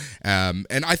 minutes. And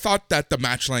I thought that the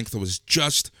match length was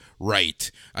just right.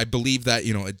 I believe that,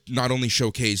 it not only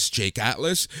showcased Jake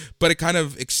Atlas, but it kind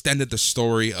of extended the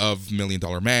story of $1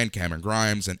 Million Man, Cameron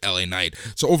Grimes, and LA Knight.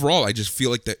 So overall, I just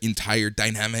feel like the entire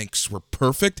dynamics were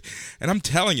perfect. And I'm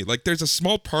telling you, like, there's a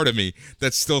small part of me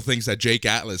that still thinks that Jake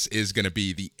Atlas is going to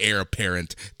be the heir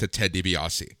apparent to Ted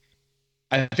DiBiase.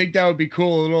 I think that would be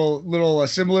cool. A little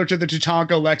similar to the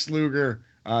Tatanka Lex Luger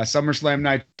SummerSlam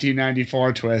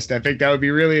 1994 twist. I think that would be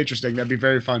really interesting. That'd be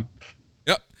very fun.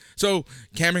 Yep. So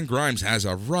Cameron Grimes has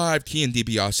arrived. He and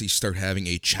DiBiase start having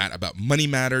a chat about money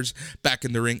matters. Back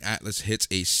in the ring, Atlas hits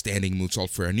a standing moonsault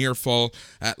for a near fall.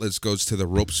 Atlas goes to the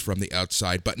ropes from the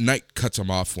outside, but Knight cuts him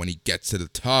off when he gets to the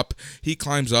top. He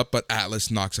climbs up, but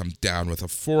Atlas knocks him down with a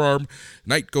forearm.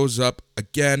 Knight goes up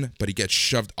again, but he gets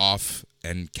shoved off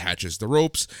and catches the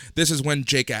ropes. This is when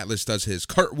Jake Atlas does his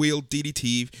cartwheel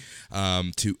DDT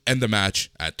to end the match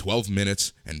at 12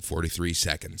 minutes and 43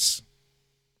 seconds.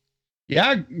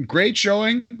 Yeah, great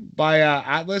showing by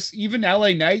Atlas. Even LA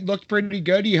Knight looked pretty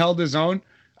good. He held his own.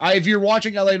 If you're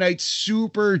watching LA Knight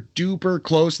super duper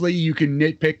closely, you can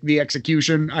nitpick the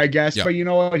execution, I guess. Yep. But you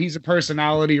know what? He's a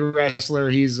personality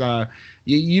wrestler. He's,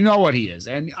 you know what he is.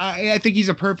 And I think he's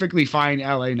a perfectly fine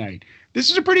LA Knight. This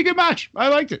is a pretty good match. I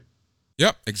liked it.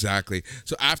 Yep, exactly.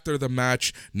 So after the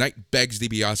match, Knight begs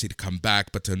DiBiase to come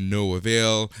back, but to no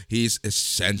avail. He's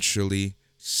essentially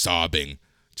sobbing.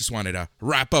 Just wanted to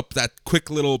wrap up that quick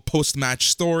little post-match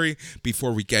story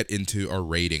before we get into our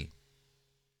rating.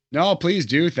 No, please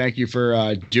do. Thank you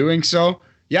for doing so.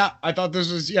 Yeah, I thought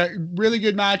this was really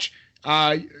good match.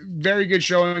 Very good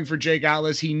showing for Jake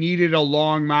Atlas. He needed a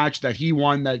long match that he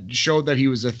won that showed that he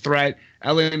was a threat.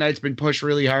 LA Knight's been pushed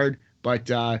really hard, but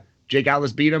Jake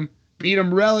Atlas beat him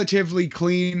relatively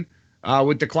clean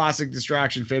with the classic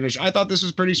distraction finish. I thought this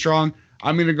was pretty strong.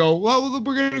 I'm going to go, we're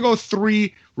going to go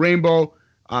 3 rainbow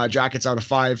jackets out of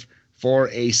 5 for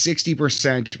a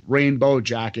 60% rainbow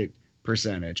jacket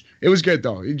percentage. It was good,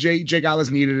 though. Jake Atlas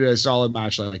needed a solid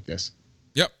match like this.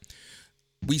 Yep.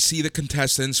 We see the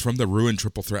contestants from the Ruin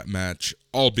Triple Threat match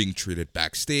all being treated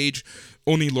backstage.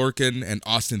 Oney Lorcan and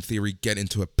Austin Theory get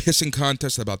into a pissing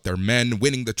contest about their men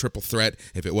winning the Triple Threat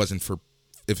if it wasn't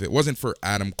for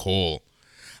Adam Cole.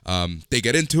 They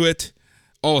get into it.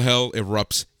 All hell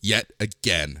erupts yet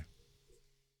again.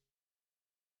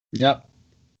 Yep.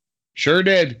 Sure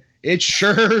did. It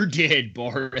sure did,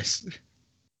 Boris.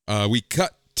 We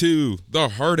cut to the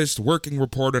hardest working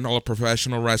reporter in all of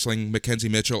professional wrestling, Mackenzie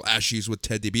Mitchell, as she's with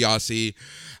Ted DiBiase.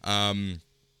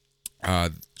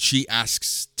 She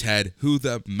asks Ted who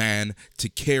the man to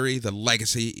carry the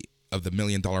legacy of the $1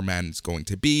 Million Man is going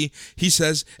to be. He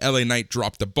says LA Knight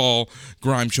dropped the ball.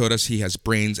 Grimes showed us he has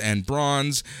brains and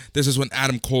bronze. This is when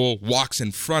Adam Cole walks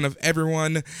in front of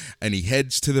everyone and he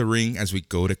heads to the ring as we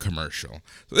go to commercial.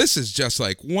 So this is just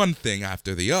like one thing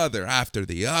after the other,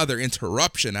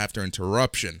 interruption after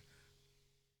interruption.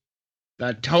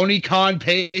 That Tony Khan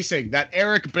pacing, that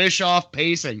Eric Bischoff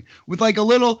pacing, with like a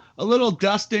little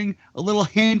dusting, a little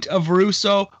hint of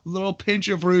Russo, a little pinch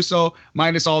of Russo,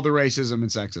 minus all the racism and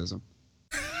sexism.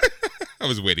 I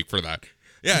was waiting for that.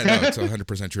 Yeah, no, it's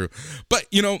 100% true. But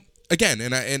again,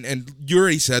 and you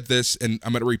already said this, and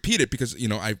I'm going to repeat it because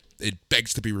it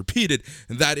begs to be repeated,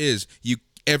 and that is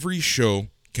every show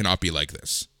cannot be like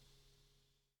this.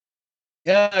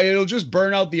 Yeah, it'll just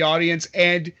burn out the audience,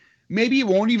 and maybe it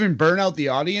won't even burn out the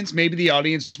audience. Maybe the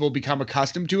audience will become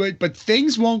accustomed to it, but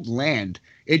things won't land.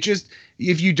 It just,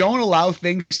 if you don't allow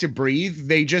things to breathe,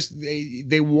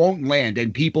 they won't land,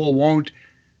 and people won't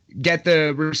get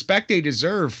the respect they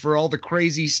deserve for all the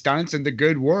crazy stunts and the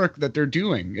good work that they're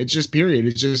doing. It's just period.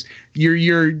 It's just,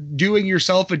 you're doing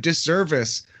yourself a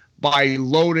disservice by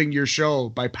loading your show,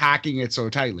 by packing it so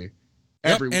tightly.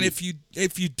 Yep, and if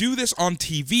you do this on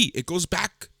TV, it goes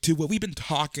back to what we've been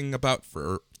talking about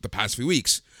for the past few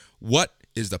weeks. What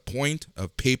is the point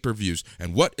of pay-per-views,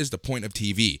 and what is the point of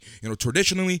TV?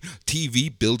 Traditionally,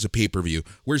 TV builds a pay-per-view.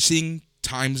 We're seeing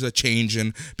times are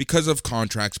changing because of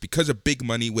contracts, because of big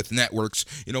money with networks.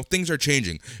 Things are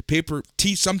changing.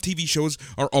 Some TV shows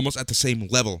are almost at the same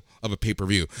level of a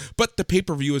pay-per-view, but the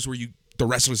pay-per-view is where the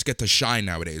wrestlers get to shine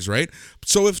nowadays, right?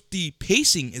 So if the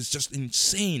pacing is just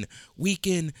insane week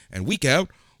in and week out,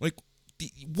 like,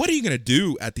 what are you going to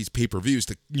do at these pay-per-views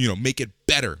to, make it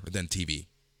better than TV?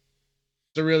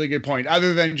 It's a really good point.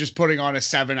 Other than just putting on a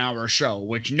 7-hour show,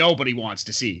 which nobody wants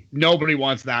to see. Nobody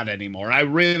wants that anymore. I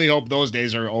really hope those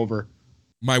days are over.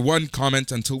 My one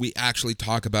comment until we actually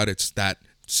talk about it's that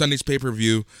Sunday's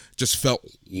pay-per-view just felt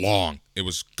long. It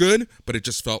was good, but it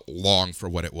just felt long for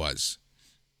what it was.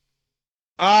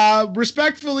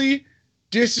 Respectfully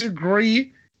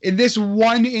disagree in this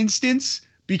one instance,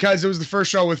 because it was the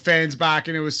first show with fans back,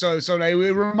 and it was so it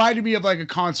reminded me of like a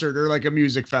concert or like a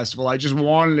music festival. I just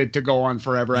wanted it to go on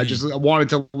forever. I just wanted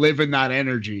to live in that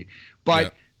energy.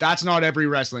 But That's not every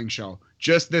wrestling show.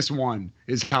 Just this one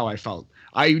is how I felt.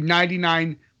 I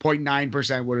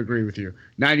 99.9% would agree with you.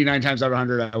 99 times out of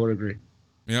 100, I would agree.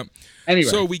 Yep. Anyway.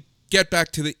 So we get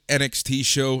back to the NXT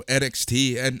show,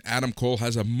 NXT, and Adam Cole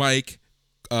has a mic.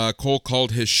 Cole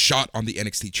called his shot on the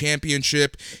NXT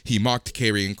Championship. He mocked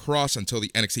Karrion Kross until the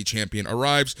NXT Champion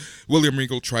arrives. William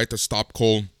Regal tried to stop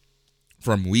Cole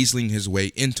from weaseling his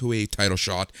way into a title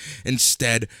shot.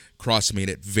 Instead, Kross made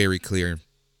it very clear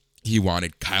he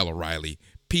wanted Kyle O'Reilly,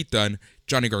 Pete Dunne,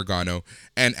 Johnny Gargano,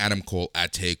 and Adam Cole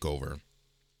at TakeOver.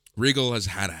 Regal has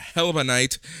had a hell of a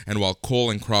night, and while Cole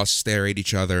and Kross stare at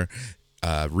each other,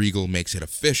 Regal makes it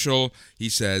official. He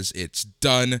says it's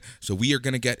done. So we are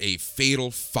going to get a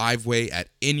fatal 5-way at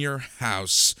In Your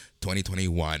House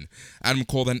 2021. Adam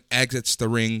Cole then exits the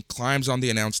ring, climbs on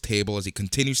the announce table as he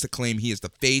continues to claim he is the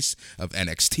face of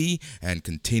NXT and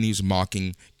continues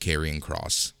mocking Karrion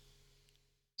Kross.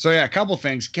 So yeah, a couple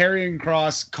things. Karrion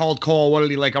Kross called Cole, what are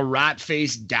he, like a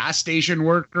rat-faced gas station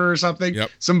worker or something? Yep.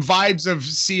 Some vibes of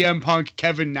CM Punk,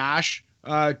 Kevin Nash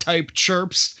type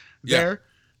chirps there.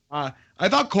 Yep. I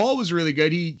thought Cole was really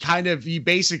good. He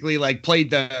basically like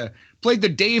played the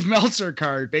Dave Meltzer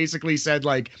card. Basically said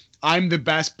like, I'm the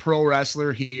best pro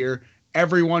wrestler here.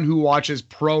 Everyone who watches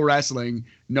pro wrestling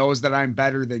knows that I'm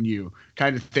better than you,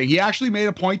 kind of thing. He actually made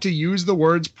a point to use the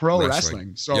words pro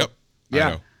wrestling. So yep.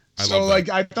 Yeah. So like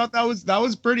I thought that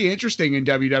was pretty interesting in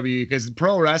WWE, because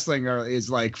pro wrestling is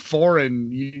like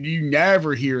foreign. You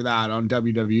never hear that on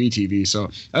WWE TV. So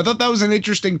I thought that was an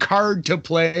interesting card to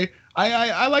play.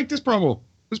 I like this promo.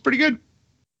 It was pretty good.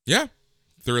 Yeah,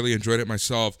 thoroughly enjoyed it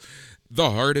myself.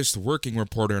 The hardest working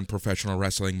reporter in professional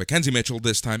wrestling, Mackenzie Mitchell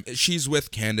this time. She's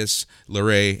with Candice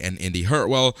LeRae and Indy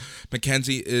Hartwell.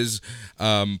 Mackenzie is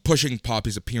pushing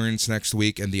Poppy's appearance next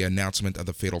week and the announcement of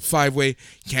the Fatal 5-Way.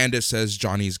 Candice says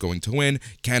Johnny's going to win.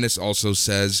 Candice also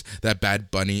says that Bad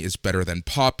Bunny is better than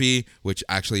Poppy, which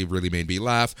actually really made me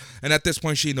laugh. And at this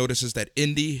point, she notices that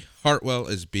Indy Hartwell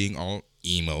is being all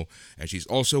emo, and she's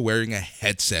also wearing a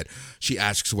headset. She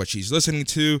asks what she's listening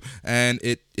to, and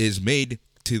it is made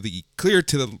clear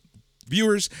to the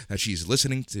viewers that she's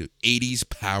listening to 80s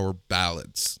power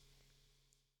ballads.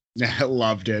 I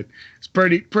loved it. It's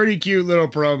pretty cute little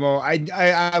promo.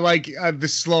 I like the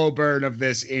slow burn of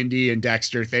this Indy and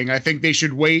Dexter thing. I think they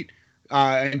should wait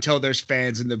until there's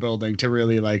fans in the building to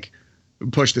really like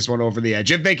push this one over the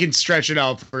edge. If they can stretch it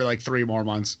out for like 3 more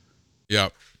months.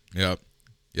 Yep.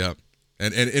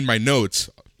 And in my notes,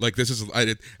 like this is I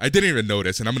didn't even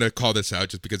notice, and I'm gonna call this out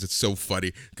just because it's so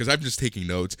funny because I'm just taking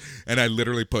notes, and I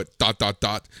literally put ...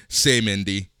 same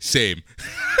Indy, same.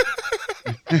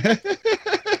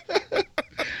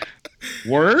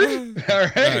 Word? All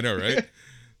right. I know, right?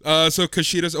 So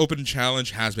Kushida's open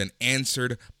challenge has been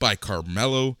answered by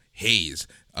Carmelo Hayes.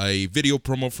 A video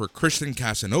promo for Christian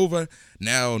Casanova,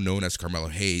 now known as Carmelo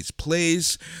Hayes,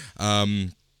 plays.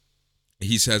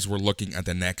 He says we're looking at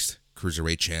the next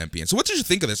Cruiserweight champion. So what did you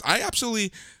think of this?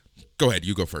 Go ahead,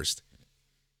 you go first.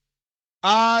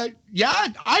 Yeah,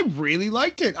 I really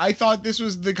liked it. I thought this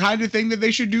was the kind of thing that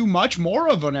they should do much more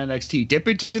of on NXT. Dip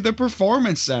into the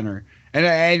Performance Center. And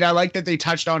I like that they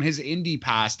touched on his indie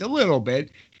past a little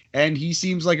bit. And he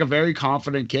seems like a very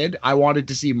confident kid. I wanted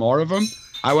to see more of him.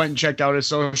 I went and checked out his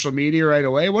social media right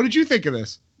away. What did you think of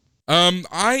this?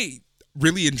 I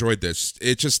really enjoyed this.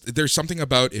 There's something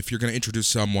about if you're going to introduce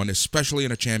someone, especially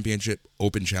in a championship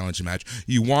open challenge match,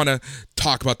 you want to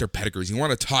talk about their pedigrees. You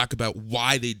want to talk about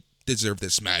why they deserve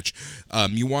this match.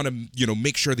 You want to,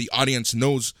 make sure the audience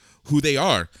knows who they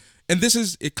are. And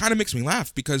it kind of makes me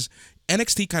laugh because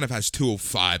NXT kind of has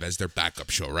 205 as their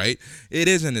backup show, right? It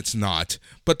is and it's not.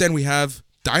 But then we have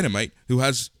Dynamite, who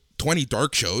has 20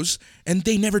 dark shows, and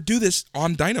they never do this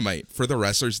on Dynamite for the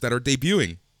wrestlers that are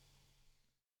debuting.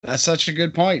 That's such a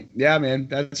good point. Yeah, man,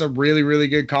 that's a really, really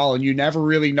good call. And you never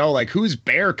really know, like, who's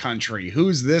Bear Country?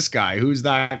 Who's this guy? Who's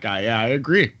that guy? Yeah, I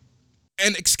agree.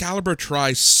 And Excalibur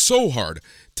tries so hard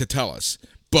to tell us,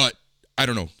 but I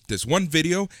don't know, this one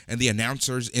video and the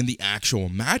announcers in the actual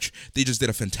match, they just did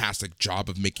a fantastic job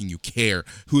of making you care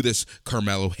who this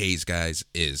Carmelo Hayes guy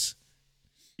is.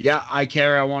 Yeah, I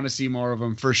care. I want to see more of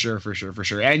him for sure.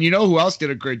 And you know who else did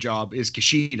a great job is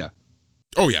Kushida.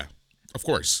 Oh, yeah. Of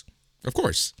course.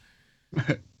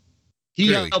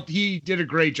 He did a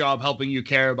great job helping you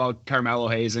care about Carmelo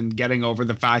Hayes and getting over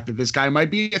the fact that this guy might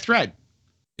be a threat.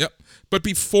 Yep. But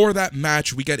before that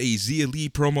match, we got a Xia Li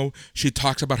promo. She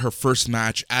talks about her first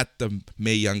match at the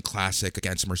Mae Young Classic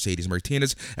against Mercedes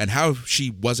Martinez and how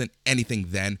she wasn't anything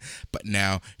then, but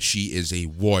now she is a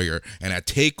warrior. And at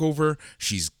TakeOver,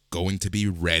 she's going to be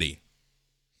ready.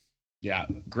 Yeah,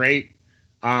 great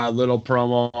little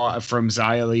promo from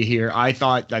Xia Li here. I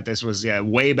thought that this was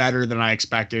way better than I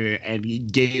expected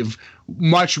and gave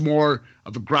much more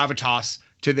of a gravitas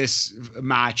to this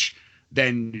match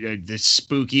than the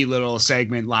spooky little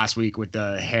segment last week with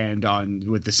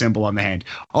the symbol on the hand.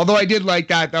 Although I did like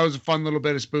that. That was a fun little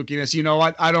bit of spookiness. You know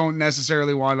what? I don't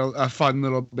necessarily want a fun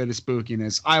little bit of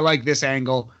spookiness. I like this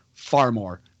angle far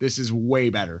more. This is way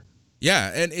better.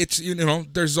 Yeah, and it's,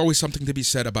 there's always something to be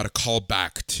said about a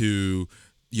callback to,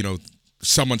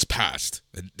 someone's past.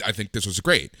 And I think this was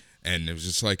great. And it was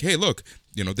just like, hey, look,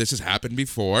 this has happened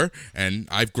before, and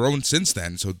I've grown since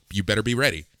then, so you better be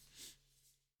ready.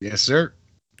 Yes, sir.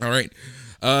 All right.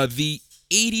 The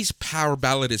 80s power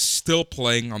ballad is still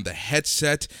playing on the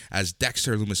headset as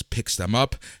Dexter Lumis picks them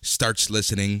up, starts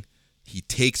listening. He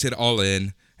takes it all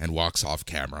in and walks off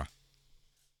camera.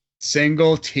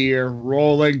 Single tear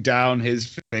rolling down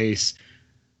his face.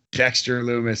 Dexter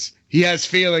Lumis. He has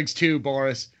feelings too,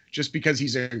 Boris. Just because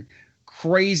he's a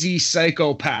crazy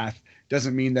psychopath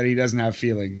doesn't mean that he doesn't have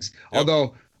feelings. Yep.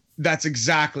 Although that's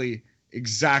exactly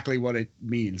what it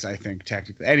means, I think,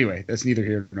 technically. Anyway, that's neither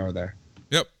here nor there.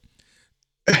 Yep.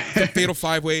 The Fatal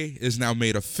 5-Way is now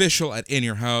made official at In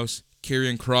Your House.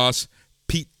 Karrion Kross,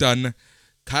 Pete Dunne,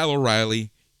 Kyle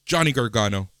O'Reilly, Johnny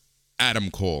Gargano, Adam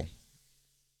Cole.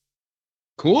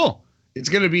 Cool. It's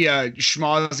going to be a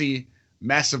schmozzy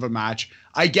mess of a match.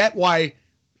 I get why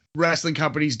wrestling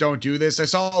companies don't do this. I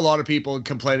saw a lot of people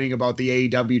complaining about the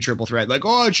AEW triple threat. Like,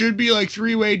 oh, it should be like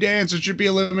three-way dance. It should be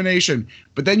elimination.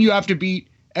 But then you have to beat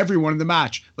everyone in the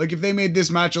match. Like, if they made this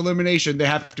match elimination, they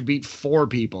have to beat 4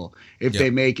 people. If they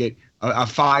make it a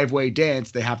 5-way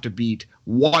dance, they have to beat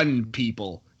 1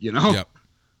 people, Yep.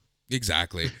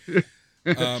 Exactly.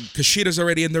 Kushida's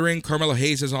already in the ring. Carmelo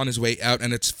Hayes is on his way out,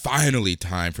 and it's finally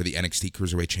time for the NXT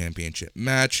Cruiserweight Championship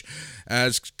match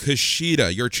as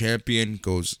Kushida, your champion,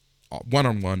 goes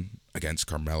one-on-one against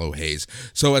Carmelo Hayes.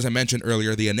 So as I mentioned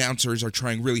earlier, the announcers are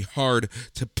trying really hard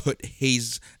to put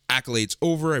Hayes' accolades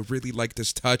over. I really like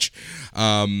this touch.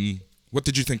 What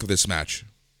did you think of this match?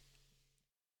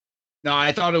 No,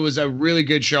 I thought it was a really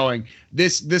good showing.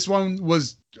 This one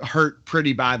was hurt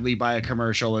pretty badly by a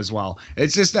commercial as well.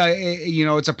 It's just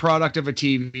it's a product of a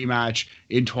TV match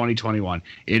in 2021.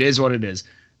 It is what it is.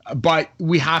 But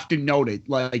we have to note it.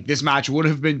 Like, this match would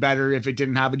have been better if it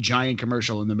didn't have a giant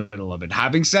commercial in the middle of it.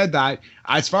 Having said that,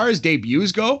 as far as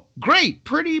debuts go, great,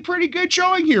 pretty good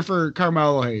showing here for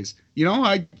Carmelo Hayes.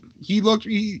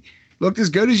 looked as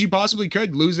good as you possibly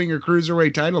could, losing a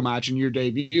cruiserweight title match in your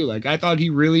debut. Like, I thought he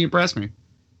really impressed me.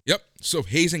 Yep. So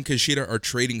Hayes and Kushida are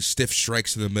trading stiff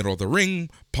strikes in the middle of the ring.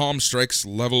 Palm strikes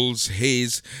levels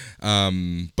Hayes,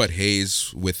 but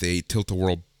Hayes with a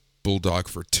tilt-a-whirl bulldog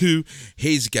for 2.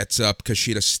 Hayes gets up.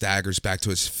 Kushida staggers back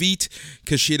to his feet.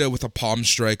 Kushida with a palm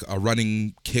strike. A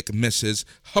running kick misses.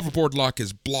 Hoverboard lock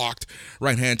is blocked.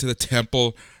 Right hand to the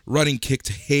temple. Running kick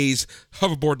to Hayes.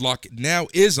 Hoverboard lock now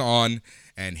is on.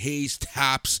 And Hayes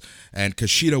taps. And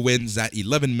Kushida wins at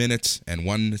 11 minutes and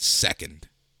 1 second.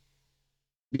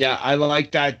 Yeah, I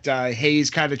like that Hayes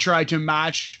kind of tried to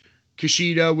match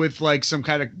Kushida with like some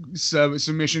kind of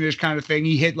submission-ish kind of thing.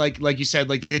 He hit like you said,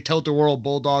 like the tilt-a-whirl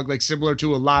bulldog, like similar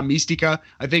to a La Mystica.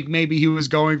 I think maybe he was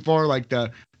going for like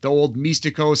the old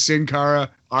Mystico Sin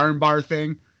Cara armbar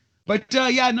thing. But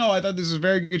I thought this was a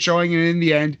very good showing, and in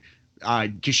the end,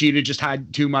 Kushida just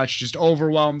had too much, just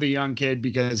overwhelmed the young kid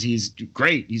because he's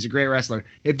great. He's a great wrestler.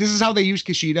 If this is how they use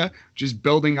Kushida, just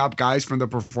building up guys from the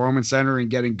Performance Center and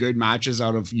getting good matches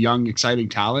out of young, exciting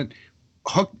talent,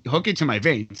 hook it to my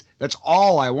veins. That's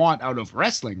all I want out of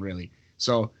wrestling, really.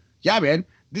 So, yeah, man,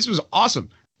 this was awesome.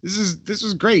 This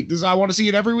was great. I want to see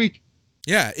it every week.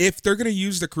 Yeah, if they're going to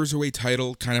use the Cruiserweight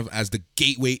title kind of as the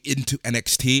gateway into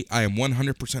NXT, I am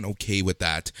 100% okay with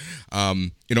that.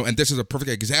 And this is a perfect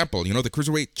example. The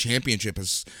Cruiserweight Championship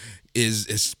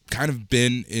is kind of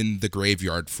been in the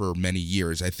graveyard for many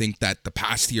years. I think that the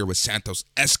past year with Santos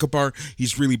Escobar,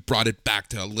 he's really brought it back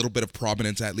to a little bit of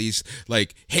prominence at least.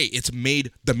 Like, hey, it's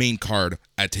made the main card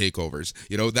at takeovers.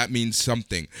 That means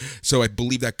something. So I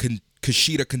believe that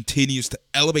Kushida continues to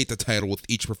elevate the title with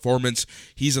each performance.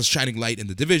 He's a shining light in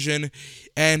the division,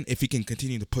 and if he can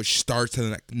continue to push stars to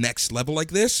the next level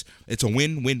like this, it's a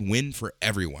win-win-win for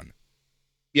everyone.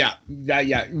 Yeah,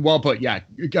 well put. Yeah,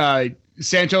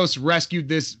 Santos rescued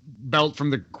this belt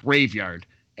from the graveyard,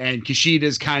 and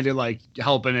Kushida's kind of like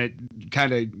helping it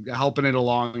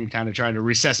along and kind of trying to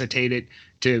resuscitate it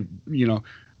to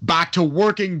back to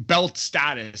working belt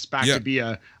status, back to be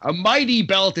a mighty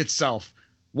belt itself.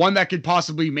 One that could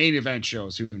possibly main event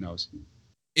shows. Who knows?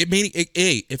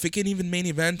 If it can even main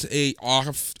event a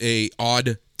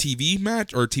odd TV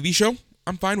match or TV show,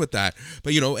 I'm fine with that.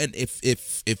 But and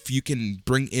if you can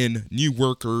bring in new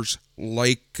workers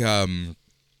like Carmelo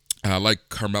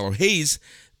Hayes,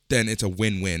 then it's a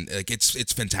win-win. Like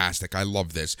it's fantastic. I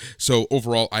love this. So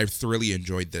overall, I thoroughly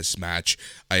enjoyed this match.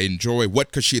 I enjoy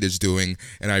what Kushida's doing,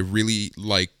 and I really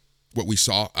like what we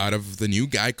saw out of the new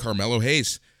guy, Carmelo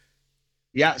Hayes.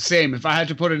 Yeah, same. If I had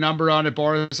to put a number on it,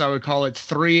 Boris, I would call it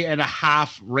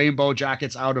 3.5 rainbow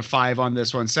jackets out of 5 on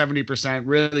this one. 70%,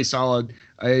 really solid.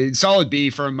 A solid B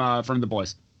from the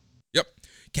boys. Yep.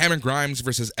 Cameron Grimes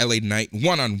versus LA Knight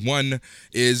 1-on-1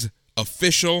 is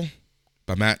official.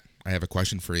 But Matt, I have a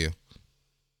question for you.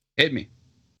 Hit me.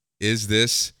 Is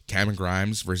this Cameron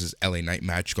Grimes versus LA Knight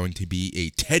match going to be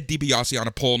a Ted DiBiase on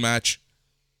a pole match?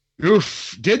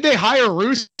 Oof. Did they hire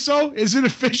Russo? Is it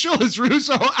official? Is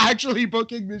Russo actually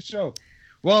booking this show?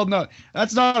 Well, no,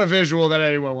 that's not a visual that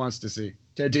anyone wants to see.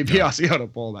 Ted DiBiase on a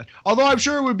pole match. Although I'm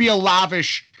sure it would be a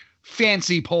lavish,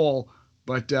 fancy pole.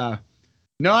 But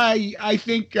no, I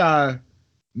think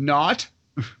not.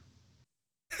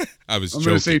 I'm going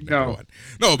to say no.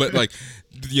 No, but like,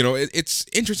 it's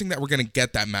interesting that we're going to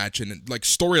get that match. And like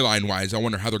storyline wise, I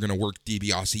wonder how they're going to work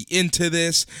DiBiase into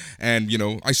this. And,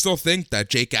 I still think that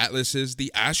Jake Atlas is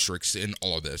the asterisk in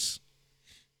all of this.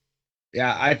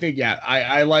 Yeah, I think,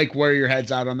 I like where your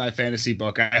head's at on that fantasy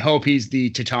book. I hope he's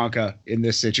the Tatanka in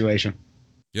this situation.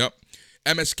 Yep.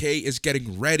 MSK is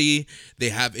getting ready. They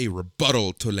have a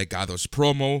rebuttal to Legado's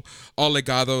promo. All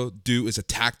Legado do is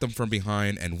attack them from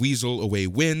behind, and Weasel away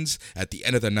wins. At the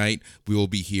end of the night, we will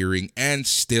be hearing and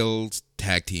still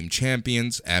tag team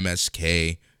champions,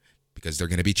 MSK, because they're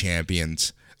going to be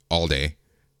champions all day,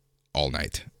 all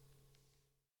night.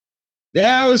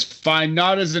 Yeah, it was fine.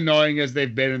 Not as annoying as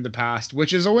they've been in the past,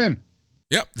 which is a win.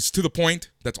 Yep, it's to the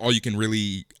point. That's all you can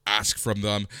really ask from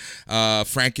them.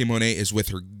 Frankie Monet is with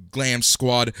her glam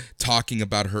squad talking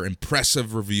about her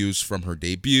impressive reviews from her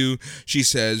debut. She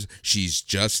says she's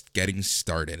just getting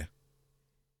started.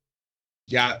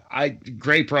 Yeah,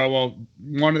 great promo.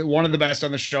 One of the best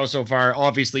on the show so far.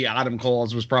 Obviously, Adam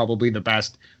Cole's was probably the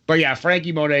best. But yeah,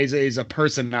 Frankie Monet is a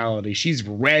personality. She's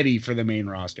ready for the main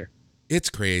roster. It's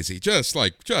crazy. Just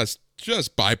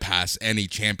bypass any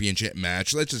championship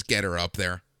match. Let's just get her up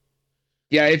there.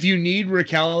 Yeah, if you need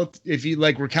Raquel,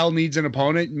 Raquel needs an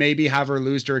opponent, maybe have her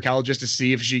lose to Raquel just to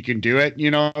see if she can do it,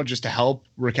 just to help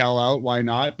Raquel out. Why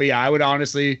not? But yeah, I would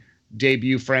honestly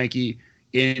debut Frankie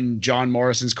in John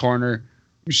Morrison's corner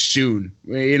soon,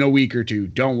 in a week or two.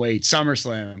 Don't wait.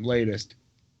 SummerSlam, latest.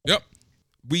 Yep.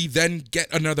 We then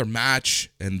get another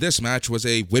match, and this match was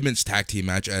a women's tag team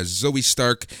match as Zoe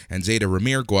Stark and Zeta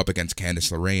Ramir go up against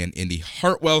Candice LeRae and Indy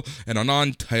Hartwell in a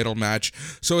non-title match.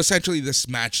 So essentially this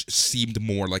match seemed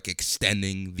more like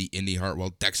extending the Indy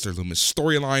Hartwell-Dexter Lumis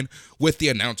storyline, with the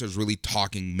announcers really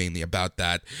talking mainly about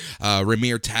that.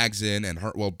 Ramir tags in and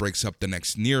Hartwell breaks up the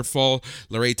next near fall.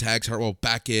 LeRae tags Hartwell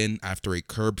back in after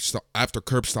curb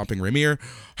stomping Ramir.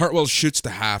 Hartwell shoots the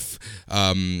half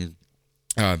elbow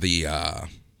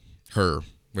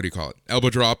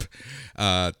drop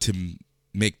to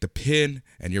make the pin,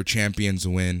 and your champions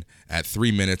win at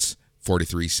 3 minutes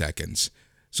 43 seconds.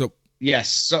 So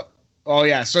yes, the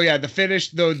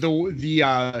finish,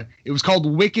 it was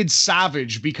called Wicked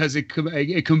Savage because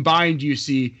it combined, you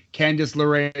see, Candice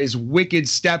LeRae's Wicked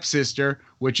Stepsister,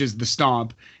 which is the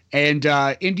Stomp, and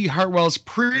Indy Hartwell's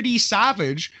Pretty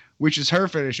Savage, which is her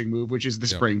finishing move, which is the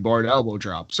springboard elbow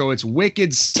drop. So it's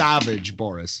Wicked Savage,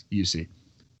 Boris, you see.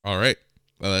 All right.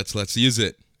 Well, let's use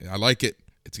it. I like it.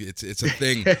 It's a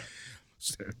thing.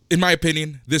 In my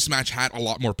opinion, this match had a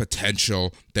lot more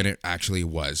potential than it actually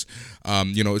was.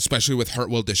 Especially with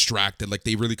Hartwell distracted, like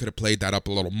they really could have played that up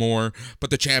a little more.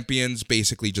 But the champions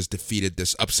basically just defeated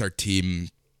this upstart team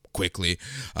quickly.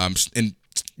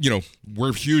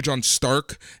 We're huge on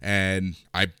Stark, and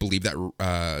I believe that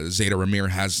Zeta Ramir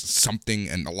has something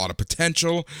and a lot of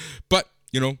potential. But,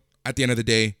 at the end of the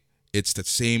day, it's the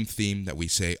same theme that we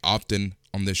say often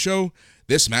on this show.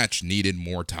 This match needed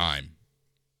more time.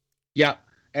 Yeah.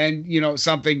 And,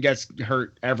 something gets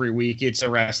hurt every week. It's a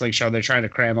wrestling show. They're trying to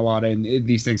cram a lot in.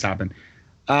 These things happen.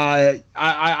 I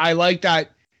like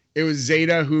that it was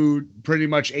Zeta who pretty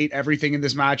much ate everything in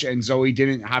this match, and Zoe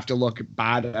didn't have to look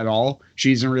bad at all.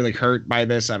 She isn't really hurt by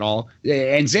this at all.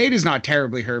 And Zeta's not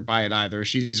terribly hurt by it either.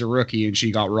 She's a rookie, and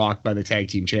she got rocked by the tag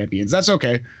team champions. That's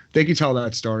okay. They can tell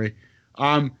that story.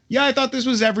 I thought this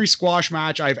was every squash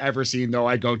match I've ever seen, though.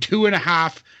 I'd go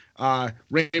 2.5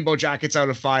 Rainbow Jackets out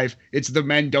of 5. It's the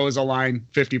Mendoza line,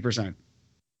 50%.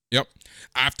 Yep.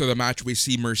 After the match, we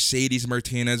see Mercedes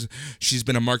Martinez. She's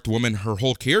been a marked woman her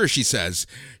whole career, she says.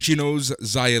 She knows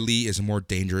Xia Li is more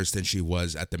dangerous than she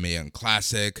was at the Mae Young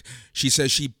Classic. She says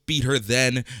she beat her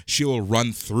then. She will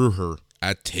run through her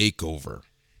at TakeOver.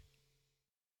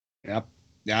 Yep.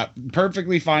 Yeah,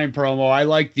 perfectly fine promo. I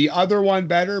like the other one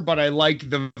better, but I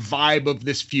like the vibe of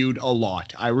this feud a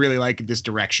lot. I really like this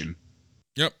direction.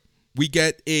 Yep. We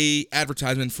get a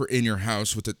advertisement for In Your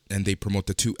House and they promote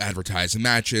the 2 advertised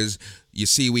matches. You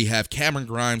see, we have Cameron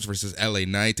Grimes versus LA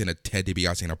Knight in a Ted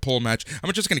DiBiase in a pole match.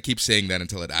 I'm just going to keep saying that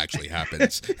until it actually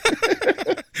happens.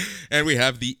 And we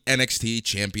have the NXT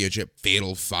Championship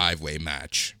Fatal 5-Way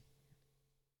match.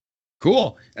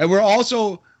 Cool. And we're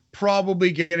also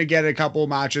probably going to get a couple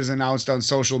matches announced on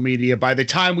social media. By the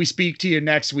time we speak to you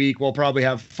next week, we'll probably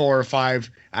have 4 or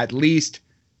 5 at least.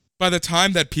 By the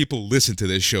time that people listen to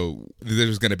this show,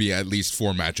 there's going to be at least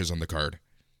 4 matches on the card.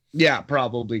 Yeah,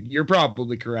 probably. You're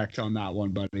probably correct on that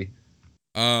one, buddy.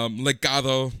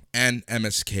 Legado and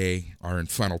MSK are in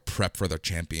final prep for their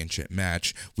championship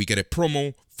match. We get a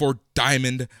promo for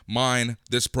Diamond Mine.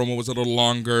 This promo was a little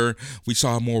longer. We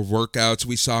saw more workouts.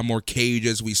 We saw more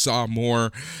cages. We saw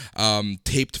more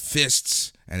taped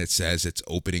fists. And it says it's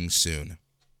opening soon.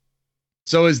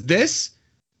 So is this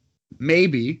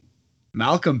maybe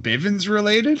Malcolm Bivens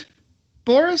related,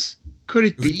 Boris? Could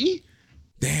it be?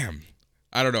 Damn.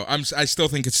 I don't know. I still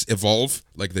think it's Evolve,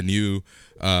 like the new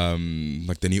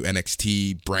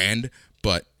NXT brand,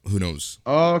 but who knows?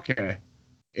 Okay.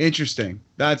 Interesting.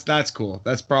 That's cool.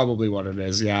 That's probably what it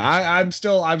is. Yeah. I'm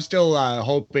still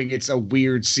hoping it's a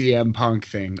weird CM Punk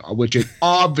thing, which it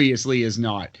obviously is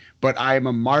not. But I am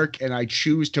a mark and I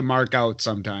choose to mark out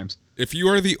sometimes. If you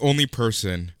are the only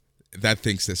person that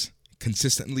thinks this,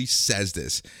 consistently says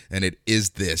this, and it is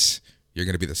this, you're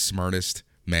gonna be the smartest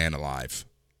man alive.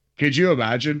 Could you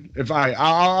imagine if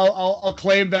I'll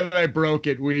claim that I broke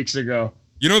it weeks ago?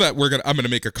 You know that I'm gonna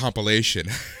make a compilation.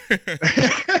 Put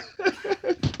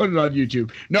it on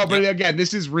YouTube. No, but again,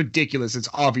 this is ridiculous. It's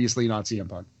obviously not CM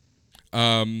Punk.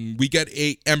 We get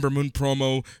a Ember Moon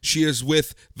promo. She is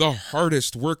with the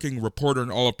hardest working reporter in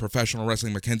all of professional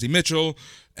wrestling, Mackenzie Mitchell.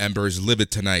 Ember is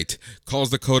livid tonight. Calls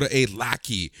Dakota a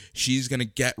lackey. She's going to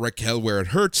get Raquel where it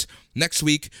hurts. Next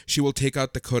week, she will take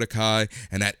out Dakota Kai,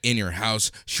 and at In Your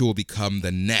House, she will become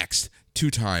the next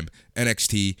 2-time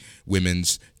NXT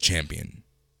Women's Champion.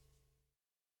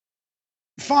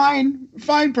 Fine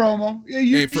promo.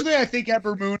 Usually I think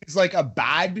Ember Moon is like a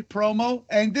bad promo,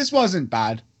 and this wasn't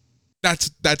bad.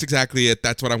 That's exactly it.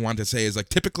 That's what I wanted to say is, like,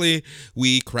 typically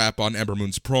we crap on Ember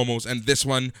Moon's promos, and this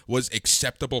one was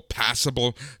acceptable,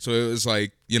 passable. So it was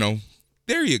like,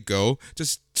 there you go.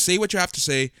 Just say what you have to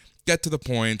say. get to the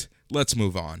point. Let's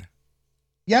move on.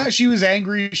 Yeah, she was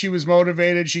angry. She was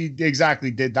motivated. She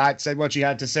exactly did that, said what she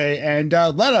had to say, and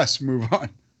let us move on.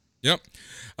 Yep.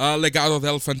 Legado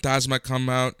del Fantasma come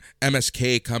out.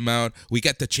 MSK come out. We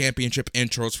get the championship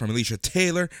intros from Alicia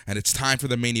Taylor, and it's time for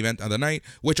the main event of the night,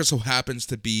 which also happens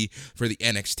to be for the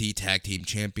NXT Tag Team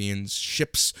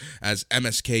Championships, as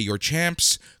MSK, your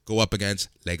champs, go up against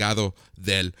Legado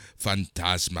del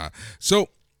Fantasma. So,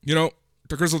 the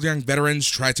Grizzled Young Veterans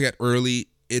tried to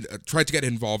get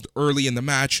involved early in the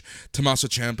match. Tommaso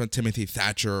Ciampa and Timothy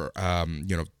Thatcher,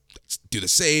 do the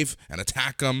save and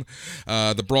attack him.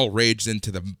 The brawl raged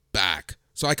into the back.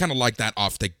 So I kind of like that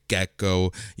off the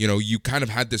get-go. You kind of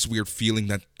had this weird feeling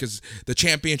that, because the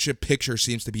championship picture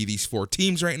seems to be these 4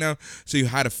 teams right now, so you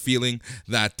had a feeling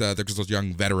that the Grizzled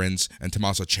Young Veterans and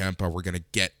Tommaso Ciampa were going to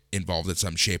get involved in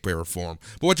some shape, way, or form.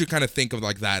 But what you kind of think of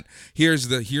like that, here's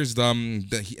them,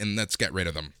 and let's get rid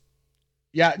of them.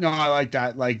 Yeah, no, I like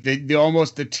that. Like the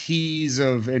almost the tease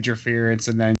of interference,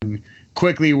 and then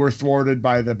quickly were thwarted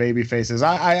by the baby faces.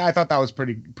 I thought that was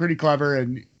pretty clever,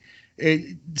 and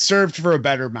it served for a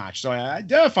better match. So I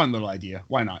did a fun little idea.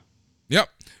 Why not? Yep.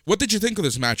 What did you think of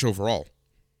this match overall?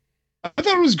 I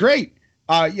thought it was great.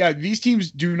 These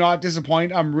teams do not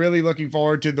disappoint. I'm really looking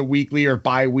forward to the weekly or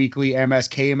bi-weekly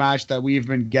MSK match that we've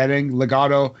been getting.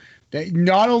 Legado.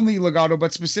 Not only Legado,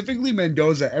 but specifically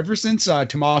Mendoza. Ever since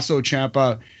Tommaso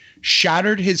Ciampa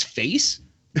shattered his face,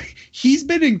 he's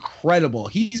been incredible.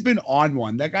 He's been on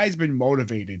one. That guy's been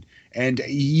motivated. And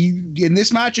in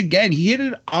this match again, he hit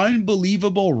an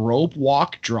unbelievable rope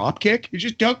walk drop kick. It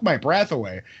just took my breath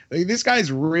away. This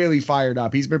guy's really fired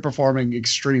up. He's been performing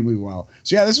extremely well.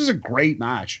 So yeah, this was a great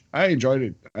match. I enjoyed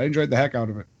it. I enjoyed the heck out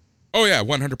of it. Oh yeah,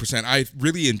 100%. I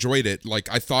really enjoyed it.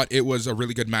 I thought it was a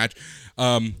really good match.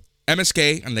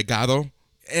 MSK and Legado,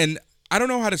 and I don't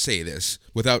know how to say this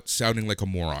without sounding like a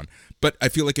moron, but I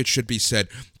feel like it should be said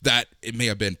that it may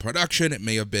have been production, it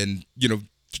may have been,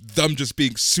 them just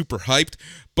being super hyped,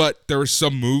 but there were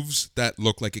some moves that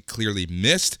looked like it clearly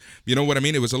missed. You know what I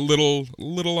mean? It was a little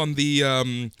on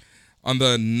the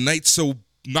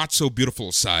not so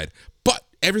beautiful side, but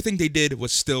everything they did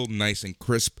was still nice and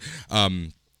crisp.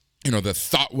 The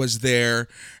thought was there.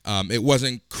 It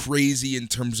wasn't crazy in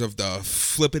terms of the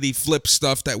flippity flip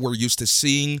stuff that we're used to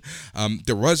seeing.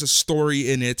 There was a story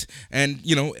in it, and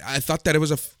I thought that it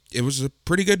was a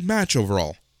pretty good match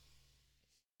overall.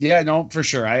 Yeah, no, for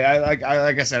sure. Like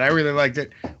I said, I really liked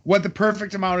it. What the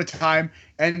perfect amount of time.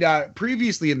 And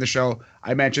previously in the show,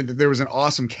 I mentioned that there was an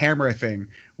awesome camera thing.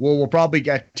 We'll probably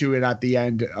get to it at the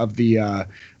end of the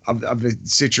of the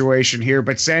situation here.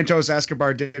 But Santos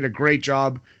Escobar did a great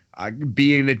job.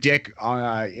 Being a dick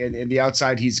in the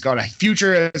outside. He's got a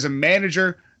future as a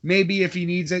manager, maybe, if he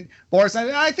needs it. Boris,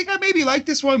 I think I maybe like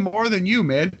this one more than you,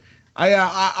 man.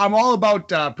 I'm all about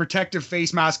protective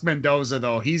face mask Mendoza,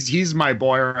 though. He's my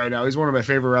boy right now. He's one of my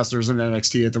favorite wrestlers in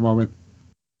NXT at the moment.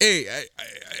 Hey,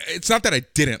 it's not that I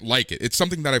didn't like it. It's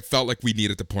something that I felt like we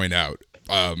needed to point out.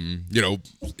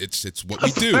 It's what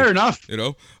we do. Fair enough.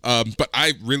 But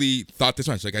I really thought this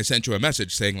much. I sent you a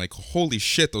message saying holy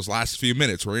shit, those last few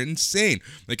minutes were insane.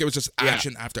 It was just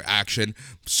action after action.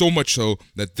 So much so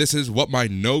that this is what my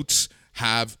notes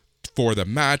have for the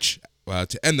match.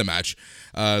 To end the match,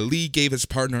 Lee gave his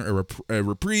partner a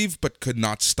reprieve, but could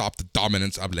not stop the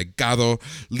dominance of Legado.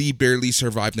 Lee barely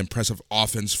survived impressive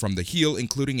offense from the heel,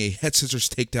 including a head scissors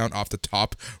takedown off the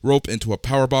top rope into a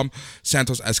powerbomb.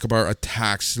 Santos Escobar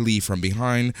attacks Lee from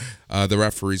behind the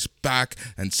referee's back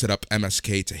and set up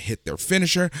MSK to hit their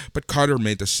finisher, but Carter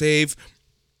made the save.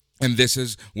 And this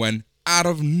is when, out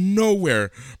of nowhere,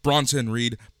 Bronson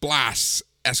Reed blasts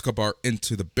Escobar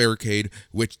into the barricade,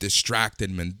 which distracted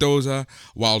Mendoza.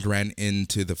 Wilde ran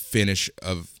into the finish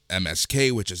of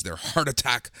MSK, which is their heart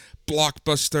attack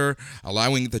blockbuster,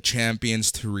 allowing the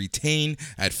champions to retain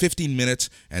at 15 minutes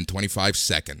and 25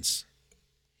 seconds.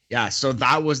 Yeah, so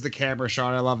that was the camera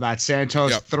shot. I love that.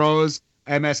 Santos throws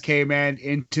MSK man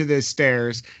into the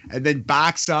stairs and then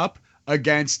backs up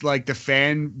against the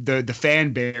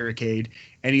fan barricade,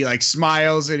 and he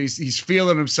smiles, and he's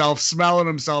feeling himself, smelling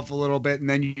himself a little bit, and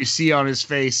then you see on his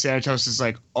face Santos is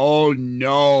like, oh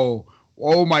no,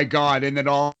 oh my god, and then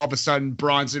all of a sudden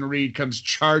Bronson Reed comes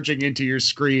charging into your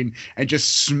screen and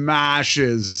just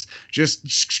smashes, just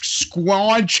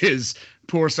squanches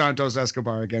poor Santos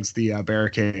Escobar against the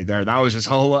barricade there. That was just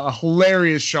a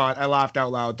hilarious shot. I laughed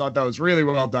out loud. Thought that was really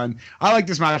well done. I like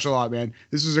this match a lot, man.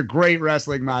 This was a great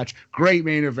wrestling match. Great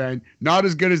main event. Not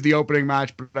as good as the opening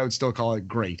match, but I would still call it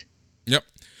great. Yep.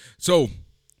 So,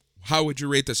 how would you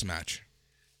rate this match?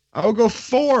 I would go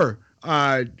 4.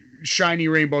 shiny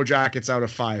rainbow jackets out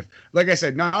of 5. Like I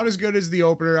said, not as good as the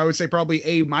opener. I would say probably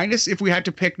A- if we had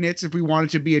to pick nits, if we wanted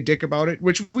to be a dick about it,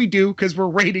 which we do because we're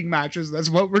rating matches. That's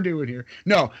what we're doing here.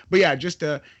 No, but yeah, just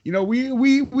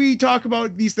we talk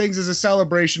about these things as a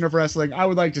celebration of wrestling. I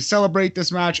would like to celebrate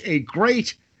this match, a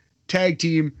great tag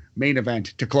team main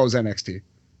event to close NXT.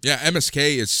 Yeah,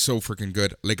 MSK is so freaking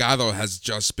good. Legado has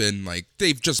just been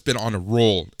they've just been on a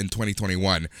roll in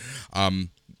 2021.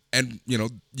 And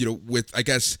with, I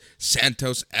guess,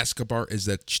 Santos Escobar is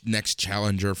the next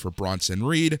challenger for Bronson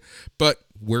Reed, but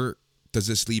where does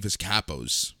this leave his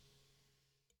capos?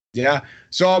 Yeah,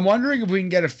 so I'm wondering if we can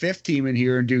get a 5th team in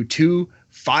here and do 2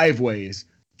 5-ways.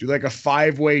 Do like a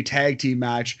 5-way tag team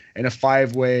match and a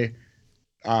 5-way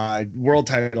world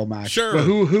title match. Sure. But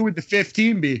who would the 5th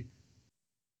team be?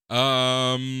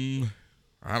 I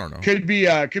don't know. Could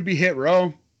be Hit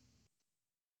Row.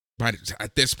 But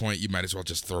at this point, you might as well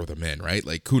just throw them in, right?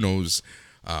 Like, who knows?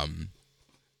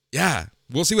 Yeah,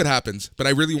 we'll see what happens. But I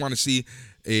really want to see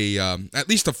at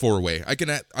least a 4-way. I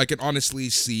can honestly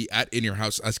see at In Your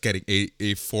House us getting a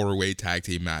 4-way tag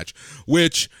team match,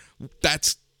 which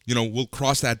we'll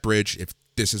cross that bridge if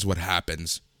this is what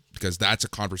happens, because that's a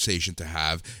conversation to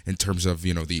have in terms of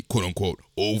the quote unquote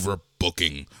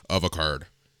overbooking of a card.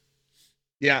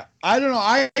 Yeah, I don't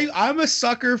know. I'm a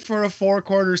sucker for a 4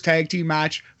 quarters tag team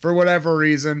match for whatever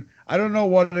reason. I don't know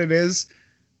what it is,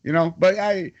 but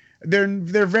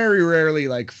they're very rarely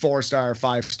like 4-star,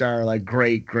 5-star, like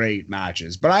great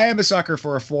matches. But I am a sucker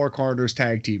for a 4 quarters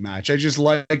tag team match. I just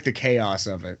like the chaos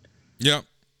of it. Yeah.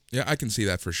 Yeah, I can see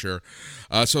that for sure.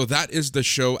 So that is the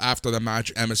show. After the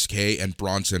match, MSK and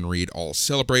Bronson Reed all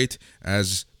celebrate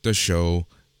as the show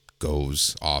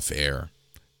goes off air.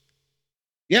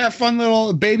 Yeah, fun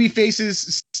little baby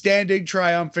faces standing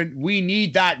triumphant. We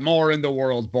need that more in the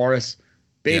world, Boris.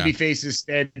 Baby faces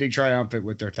standing triumphant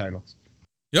with their titles.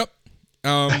 Yep.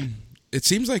 It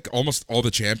seems like almost all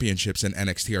the championships in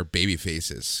NXT are baby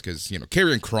faces because,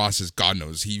 Karrion Kross is God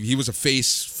knows. He was a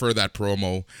face for that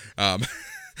promo.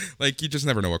 You just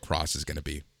never know what Kross is going to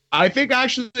be. I think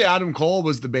actually Adam Cole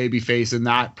was the baby face in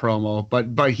that promo,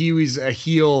 but he was a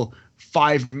heel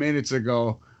 5 minutes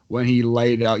ago when he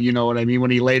laid out, you know what I mean?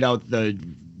 When he laid out the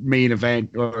main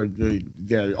event or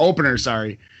the opener,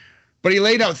 sorry. But he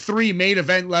laid out 3 main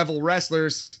event level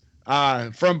wrestlers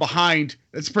from behind.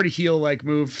 That's a pretty heel-like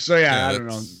move. So, yeah, I don't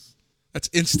know. That's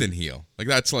instant heel.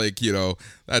 That's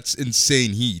that's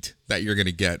insane heat that you're going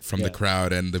to get from the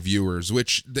crowd and the viewers,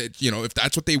 which, if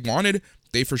that's what they wanted,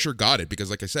 they for sure got it. Because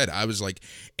like I said, I was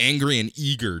angry and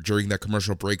eager during that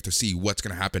commercial break to see what's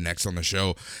going to happen next on the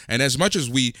show. And as much as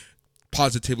we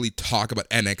positively talk about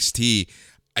NXT,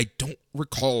 I don't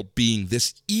recall being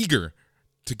this eager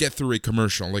to get through a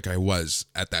commercial like I was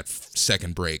at that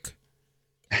second break.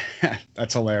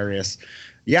 That's hilarious.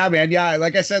 Yeah, man. Yeah,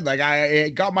 like I said, I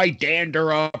got my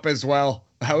dander up as well.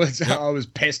 I was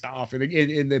pissed off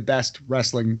in the best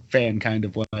wrestling fan kind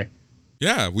of way.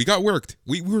 Yeah, we got worked.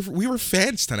 We were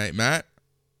fans tonight, Matt.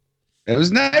 It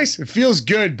was nice. It feels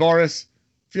good, Boris.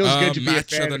 Feels good to be a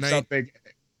fan of something.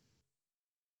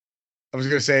 I was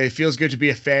going to say, it feels good to be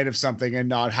a fan of something and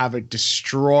not have it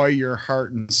destroy your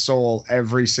heart and soul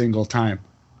every single time.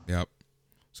 Yep.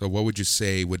 So what would you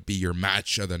say would be your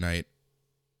match of the night?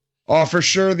 Oh, for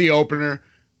sure, the opener.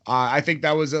 I think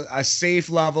that was a safe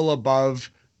level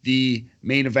above the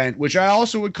main event, which I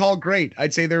also would call great.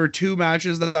 I'd say there were 2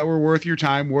 matches that were worth your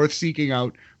time, worth seeking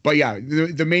out. But yeah,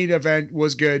 the main event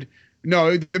was good.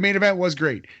 No, the main event was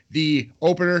great. The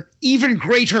opener, even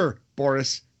greater,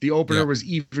 Boris. The opener was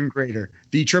even greater.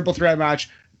 The triple threat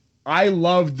match, I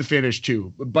loved the finish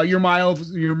too. But your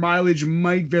mileage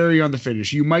might vary on the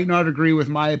finish. You might not agree with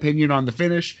my opinion on the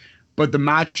finish, but the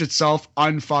match itself,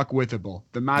 unfuckwithable.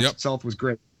 The match itself was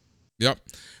great. Yep.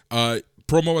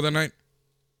 Promo of the night?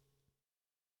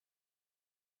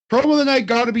 Promo of the night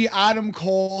got to be Adam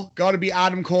Cole. Got to be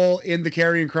Adam Cole in the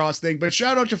Karrion Kross thing. But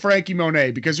shout out to Frankie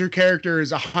Monet because her character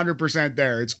is 100%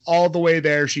 there. It's all the way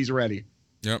there. She's ready.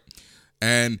 Yep.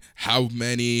 And how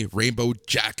many rainbow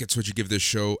jackets would you give this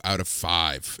show out of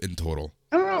 5 in total?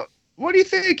 I don't know. What do you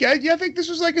think? I think this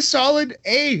was a solid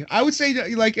A. I would say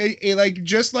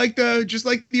just like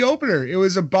the opener. It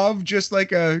was above just like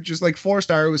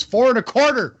 4-star. It was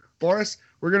 4.25. Boris,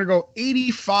 we're gonna go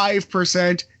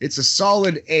 85%. It's a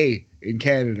solid A in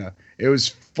Canada. It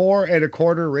was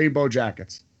 4.25 rainbow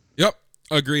jackets. Yep.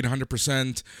 Agreed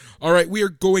 100%. All right, we are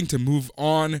going to move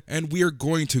on, and we are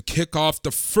going to kick off the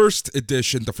first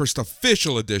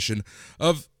official edition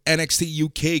of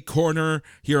NXT UK Corner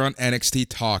here on NXT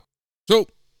Talk. So,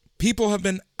 people have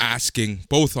been asking,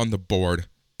 both on the board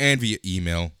and via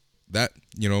email, that,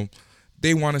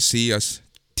 they want to see us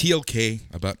TLK,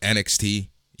 about NXT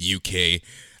UK,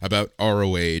 about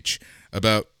ROH,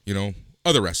 about,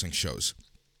 other wrestling shows.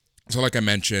 So like I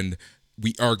mentioned,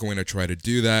 we are going to try to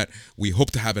do that. We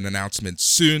hope to have an announcement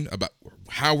soon about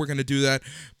how we're going to do that.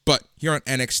 But here on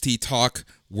NXT Talk,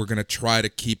 we're going to try to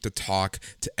keep the talk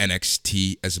to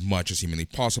NXT as much as humanly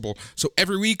possible. So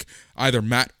every week, either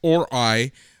Matt or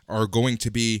I are going to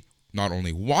be not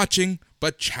only watching,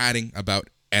 but chatting about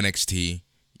NXT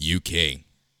UK.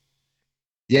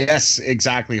 Yes,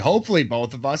 exactly. Hopefully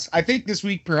both of us. I think this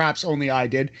week perhaps only I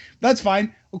did. That's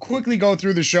fine. We'll quickly go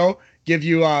through the show, give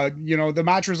you the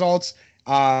match results,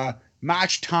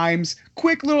 match times,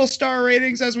 quick little star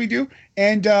ratings as we do,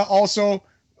 and also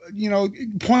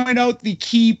point out the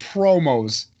key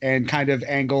promos and kind of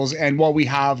angles and what we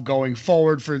have going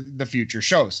forward for the future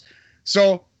shows.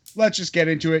 So let's just get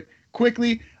into it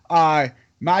quickly.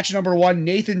 Match number 1,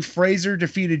 Nathan Frazer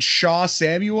defeated Shaw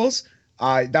Samuels.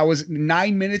 That was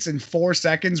 9 minutes and 4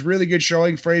 seconds. Really good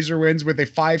showing. Frazer wins with a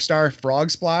 5-star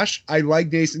frog splash. I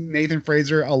like Nathan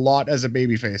Frazer a lot as a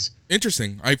babyface.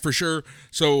 Interesting. I for sure.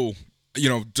 So,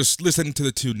 just listening to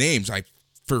the two names, I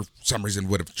for some reason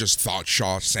would have just thought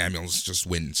Shaw Samuels just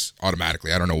wins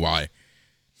automatically. I don't know why.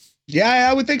 Yeah,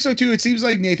 I would think so too. It seems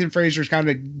like Nathan Frazer's kind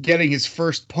of getting his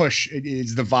first push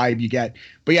is the vibe you get.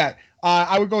 But yeah,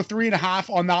 I would go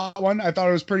 3.5 on that one. I thought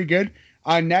it was pretty good.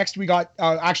 Next, we got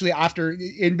actually after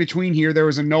in between here, there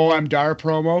was a Noam Dar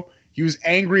promo. He was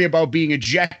angry about being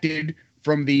ejected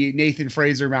from the Nathan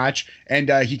Frazer match, and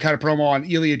he cut a promo on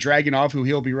Ilya Dragunov, who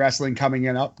he'll be wrestling coming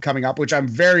up, which I'm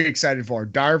very excited for.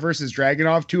 Dar versus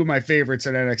Dragunov, 2 of my favorites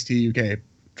at NXT UK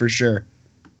for sure.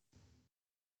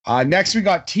 Next, we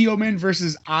got Teoman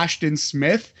versus Ashton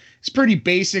Smith. It's pretty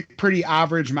basic, pretty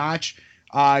average match.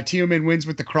 Teoman wins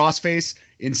with the crossface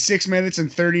in 6 minutes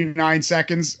and 39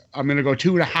 seconds. I'm going to go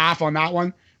 2.5 on that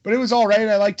one. But it was all right.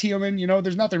 I like Teoman.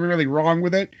 There's nothing really wrong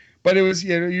with it. But it was,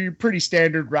 your pretty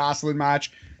standard wrestling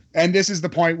match. And this is the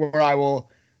point where I will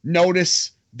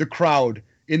notice the crowd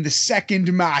in the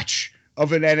second match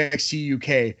of an NXT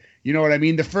UK. You know what I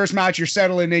mean? The first match you're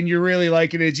settling in, you're really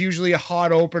liking it. It's usually a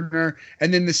hot opener.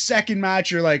 And then the second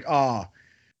match, you're like, oh,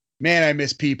 man, I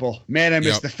miss people. Man, I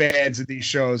miss the fans of these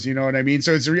shows. You know what I mean?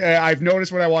 So I've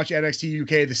noticed when I watch NXT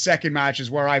UK, the second match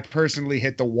is where I personally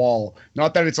hit the wall.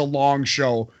 Not that it's a long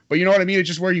show, but you know what I mean? It's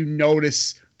just where you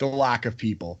notice the lack of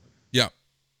people. Yeah.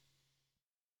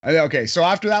 Okay, so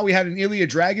after that, we had an Ilya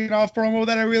Dragunov promo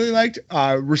that I really liked.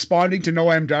 Responding to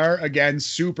Noam Dar. Again,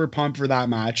 super pumped for that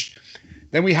match.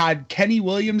 Then we had Kenny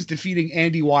Williams defeating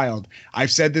Andy Wilde.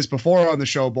 I've said this before on the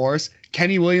show, Boris.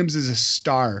 Kenny Williams is a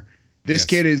star. This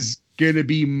kid is going to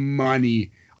be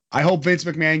money. I hope Vince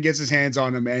McMahon gets his hands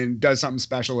on him and does something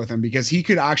special with him because he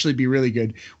could actually be really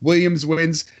good. Williams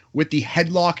wins with the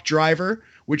headlock driver,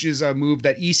 which is a move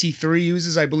that EC3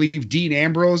 uses. I believe Dean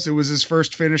Ambrose, it was his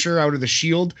first finisher out of the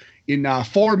Shield in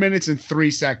 4 minutes and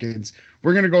 3 seconds.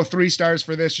 We're going to go 3 stars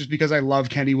for this just because I love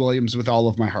Kenny Williams with all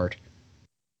of my heart.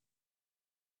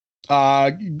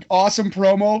 Awesome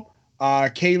promo.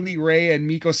 Kaylee Ray and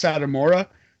Miko Satomura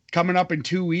coming up in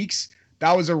 2 weeks.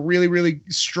 That was a really, really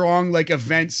strong,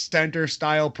 event center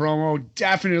style promo.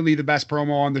 Definitely the best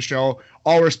promo on the show.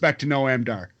 All respect to Noam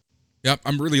Dar. Yep,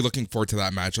 I'm really looking forward to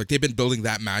that match. They've been building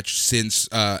that match since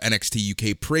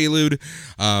NXT UK Prelude,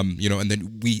 and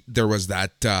then there was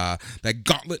that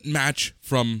gauntlet match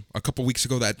from a couple weeks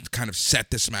ago that kind of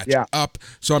set this match up.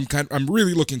 So I'm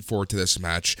really looking forward to this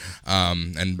match.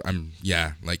 And I'm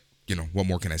what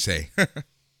more can I say?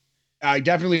 I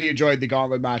definitely enjoyed the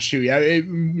gauntlet match too. Yeah,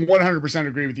 100%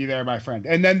 agree with you there, my friend.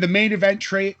 And then the main event,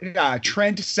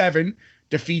 Trent Seven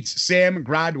defeats Sam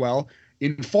Gradwell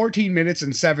in 14 minutes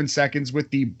and 7 seconds with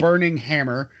the Burning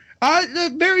Hammer. A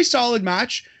very solid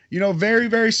match. Very,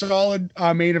 very solid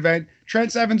main event.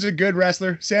 Trent Seven's a good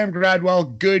wrestler. Sam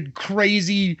Gradwell, good,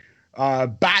 crazy,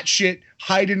 batshit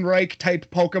Heidenreich type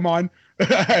Pokemon.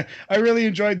 I really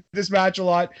enjoyed this match a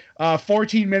lot.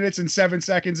 14 minutes and 7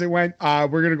 seconds it went. We're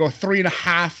going to go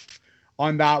 3.5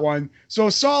 on that one. So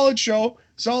solid show,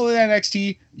 solid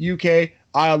NXT UK.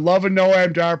 I love a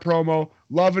Noam Dar promo,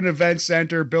 love an event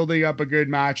center, building up a good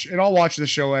match, and I'll watch the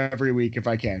show every week if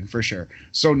I can, for sure.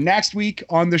 So next week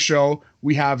on the show,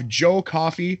 we have Joe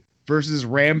Coffey versus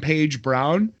Rampage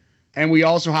Brown, and we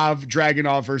also have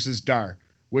Dragunov versus Dar,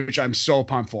 which I'm so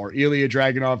pumped for. Ilya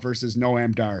Dragunov versus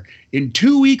Noam Dar. In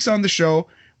 2 weeks on the show,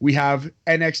 we have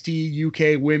NXT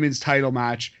UK women's title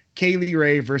match, Kaylee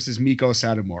Ray versus Miko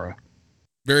Satomura.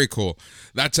 Very cool.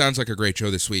 That sounds like a great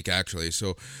show this week, actually.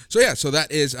 So that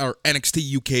is our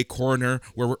NXT UK corner,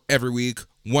 where we're every week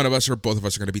one of us or both of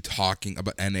us are going to be talking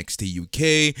about NXT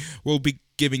UK. We'll be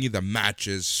giving you the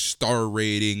matches, star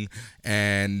rating,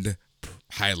 and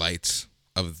highlights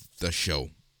of the show.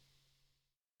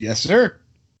 Yes, sir.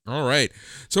 All right.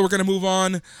 So we're going to move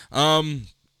on. I'm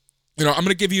going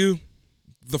to give you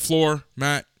the floor,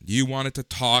 Matt. You wanted to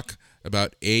talk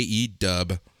about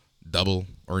AEW Double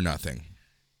or Nothing.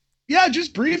 Yeah,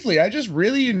 just briefly. I just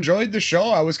really enjoyed the show.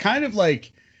 I was kind of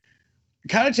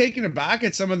taken aback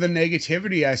at some of the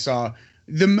negativity I saw.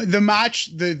 The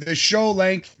match, the show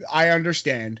length, I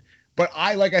understand. But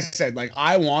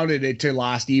I wanted it to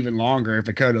last even longer if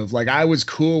it could have. Like, I was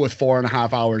cool with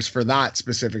 4.5 hours for that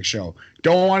specific show.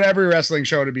 Don't want every wrestling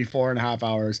show to be 4.5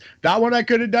 hours. That one I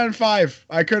could have done 5.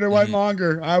 I could have went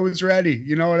longer. I was ready.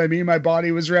 You know what I mean? My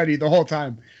body was ready the whole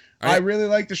time. I really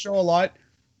liked the show a lot.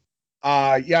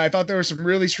 I thought there were some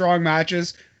really strong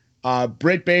matches.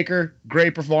 Britt Baker,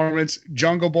 great performance.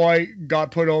 Jungle Boy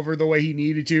got put over the way he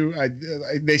needed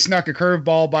to. They snuck a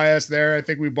curveball by us there. I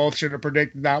think we both should have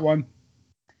predicted that one.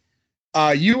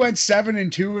 You went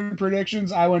 7-2 in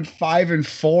predictions. I went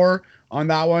 5-4 on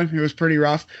that one. It was pretty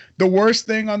rough. The worst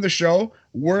thing on the show,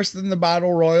 worse than the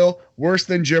Battle Royal, worse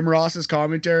than Jim Ross's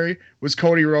commentary, was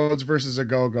Cody Rhodes versus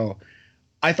Ogogo.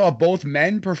 I thought both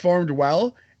men performed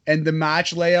well, and the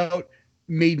match layout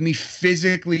made me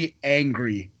physically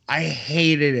angry. I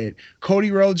hated it.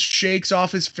 Cody Rhodes shakes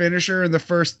off his finisher in the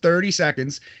first 30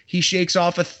 seconds. He shakes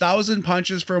off 1,000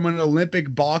 punches from an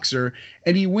Olympic boxer,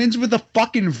 and he wins with a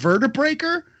fucking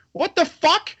vertebraker? What the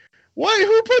fuck? What?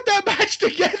 Who put that match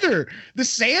together? The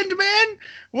Sandman?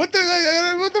 What the fuck?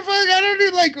 I don't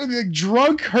need like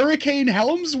drunk Hurricane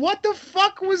Helms. What the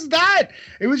fuck was that?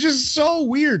 It was just so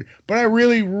weird. But I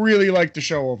really, really liked the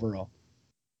show overall.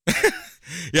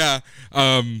 Yeah.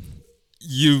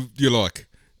 You look.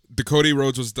 The Cody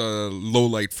Rhodes was the low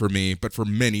light for me, but for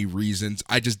many reasons.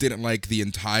 I just didn't like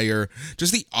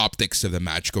just the optics of the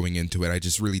match going into it. I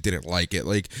just really didn't like it.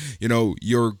 Like,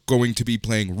 you're going to be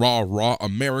playing Raw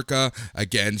America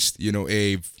against,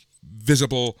 a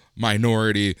visible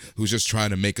minority who's just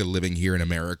trying to make a living here in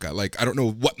America. Like, I don't know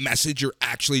what message you're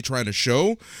actually trying to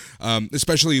show,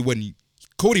 especially when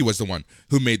Cody was the one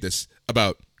who made this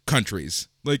about countries.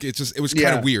 Like, it was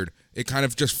kind of weird. It kind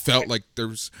of just felt like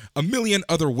there's a million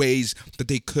other ways that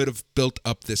they could have built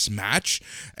up this match.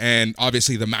 And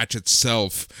obviously the match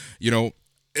itself, I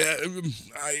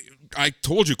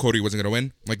told you Cody wasn't going to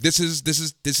win. Like, this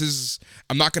is,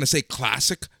 I'm not going to say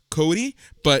classic Cody,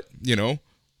 but, it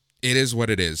is what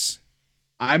it is.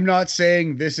 I'm not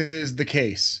saying this is the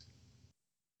case,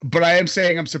 but I am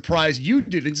saying I'm surprised you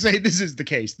didn't say this is the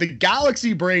case. The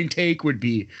Galaxy Brain take would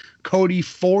be Cody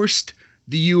forced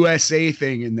the USA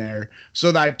thing in there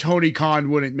so that Tony Khan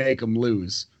wouldn't make him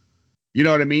lose. You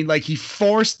know what I mean? Like, he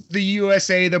forced the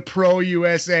USA, the pro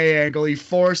USA angle. He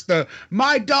forced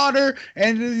my daughter,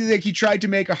 and like he tried to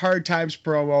make a Hard Times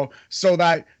promo so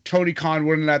that Tony Khan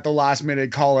wouldn't at the last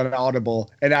minute call it an audible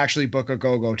and actually book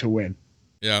Ogogo to win.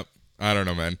 Yeah, I don't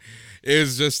know, man.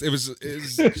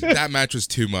 That match was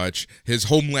too much. His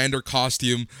Homelander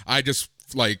costume, I'll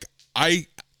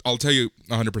tell you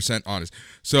 100% honest.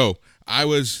 So, I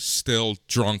was still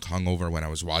drunk hungover when I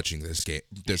was watching this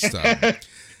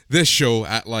show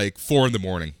at like 4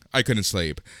 a.m. I couldn't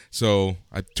sleep. So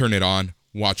I turned it on,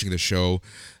 watching the show.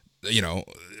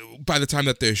 By the time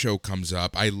that the show comes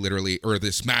up,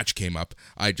 this match came up,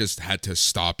 I just had to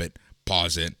stop it,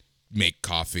 pause it, make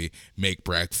coffee, make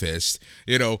breakfast,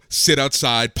 sit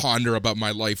outside, ponder about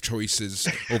my life choices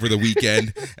over the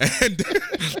weekend, and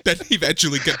then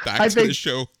eventually get back to the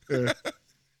show.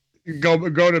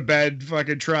 Go to bed,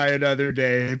 fucking try another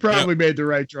day. Probably made the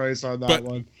right choice on that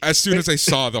one. As soon as I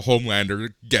saw the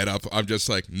Homelander get up, I'm just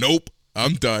like, nope,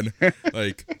 I'm done.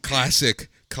 Like, classic.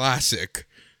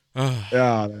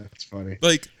 Yeah, that's funny.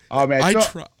 Like, oh man,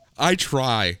 I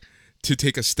try to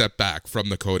take a step back from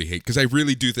the Cody hate, because I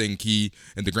really do think he,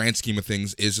 in the grand scheme of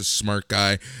things, is a smart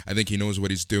guy. I think he knows what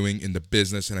he's doing in the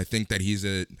business, and I think that he's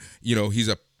a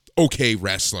okay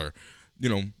wrestler.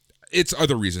 It's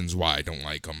other reasons why I don't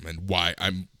like him and why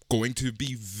I'm going to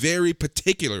be very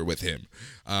particular with him.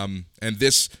 And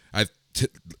this,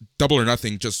 Double or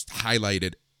Nothing just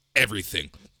highlighted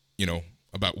everything,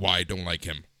 about why I don't like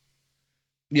him.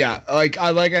 Yeah, like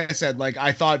I said,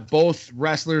 I thought both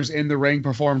wrestlers in the ring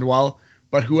performed well,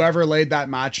 but whoever laid that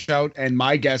match out, and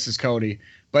my guess is Cody.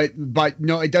 But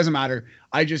no, it doesn't matter.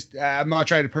 I'm not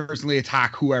trying to personally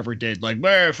attack whoever did. Like,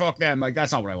 fuck them. Like,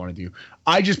 that's not what I want to do.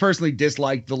 I just personally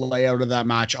disliked the layout of that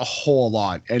match a whole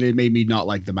lot, and it made me not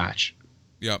like the match.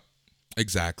 Yep,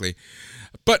 exactly.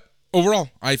 But overall,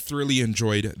 I thoroughly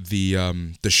enjoyed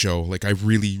the show. Like, I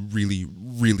really, really,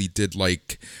 really did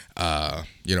like,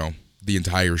 the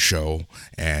entire show,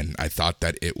 and I thought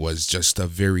that it was just a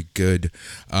very good,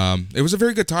 it was a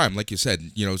very good time. Like you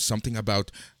said, something about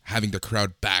having the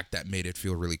crowd back that made it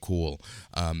feel really cool.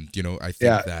 I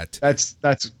think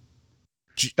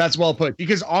that's well put,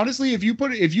 because honestly, if you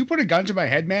put a gun to my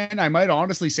head, man, I might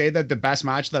honestly say that the best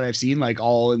match that I've seen, like,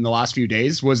 all in the last few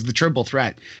days, was the triple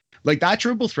threat. Like, that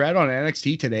triple threat on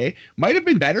NXT today might have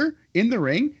been better in the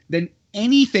ring than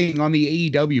anything on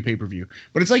the AEW pay-per-view.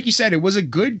 But it's like you said, it was a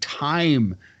good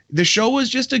time. The show was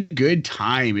just a good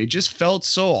time. It just felt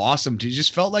so awesome. It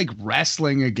just felt like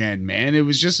wrestling again, man. It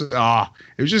was just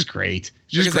great.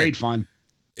 Just great fun.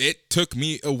 It took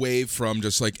me away from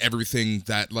just like everything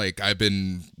that like I've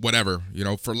been whatever,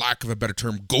 for lack of a better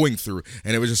term, going through.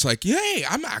 And it was just like, yay,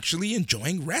 I'm actually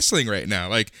enjoying wrestling right now.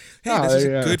 Like, hey, this is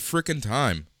a good freaking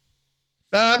time.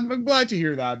 I'm glad to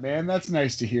hear that, man. That's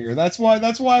nice to hear. That's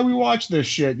why we watch this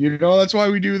shit. That's why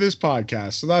we do this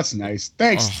podcast. So that's nice.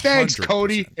 Thanks,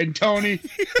 Cody and Tony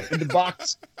and the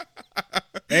Bucks,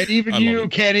 and even you,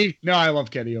 Kenny. No, I love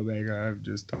Kenny Omega. I'm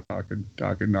just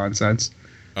talking nonsense.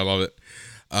 I love it.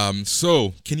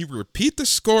 So can you repeat the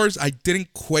scores? I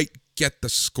didn't quite get the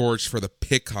scores for the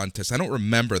pick contest. I don't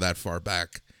remember that far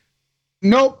back.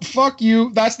 Nope, fuck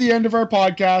you. That's the end of our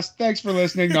podcast. Thanks for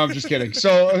listening. No, I'm just kidding.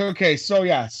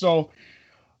 So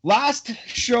last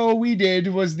show we did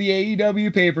was the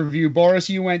AEW pay-per-view. Boris,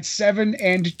 you went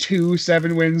 7-2,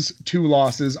 7 wins, 2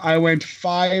 losses. I went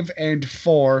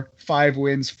 5-4, 5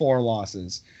 wins, 4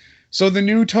 losses. So the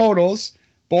new totals,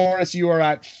 Boris, you are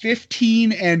at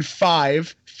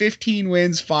 15-5, 15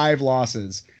 wins, 5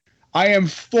 losses. I am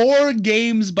 4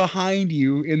 games behind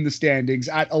you in the standings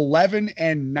at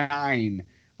 11-9.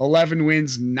 11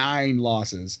 wins, 9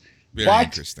 losses. Very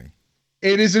interesting.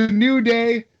 It is a new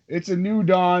day. It's a new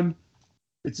dawn.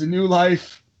 It's a new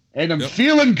life. And I'm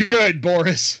feeling good,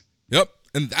 Boris. Yep.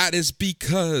 And that is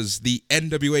because the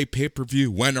NWA pay-per-view,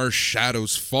 When Our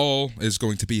Shadows Fall, is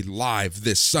going to be live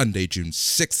this Sunday, June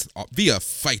 6th, via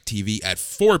Fight TV at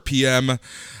 4 p.m.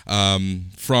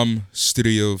 From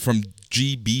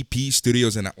GBP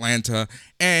Studios in Atlanta,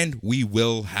 and we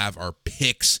will have our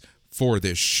picks for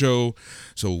this show.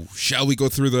 So shall we go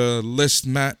through the list,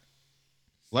 Matt?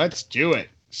 Let's do it.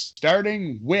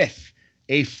 Starting with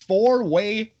a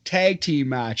 4-way tag team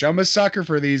match. I'm a sucker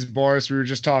for these, Boris. We were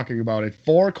just talking about it.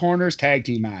 4 corners tag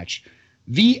team match.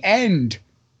 The End,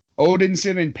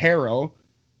 Odinson and Pero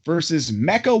versus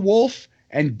Mecha Wolf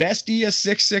and Bestia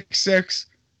 666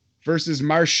 versus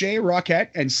Marche Rocket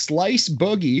and Slice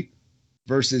Boogie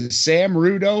versus Sam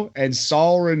Rudo and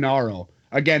Saul Renaro.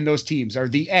 Again, those teams are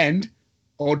The End,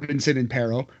 Odinson and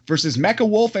Pero, versus Mecha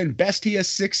Wolf and Bestia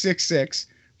 666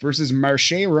 versus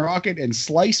Marche Rocket and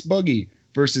Slice Boogie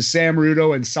versus Sam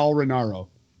Rudo and Saul Renaro.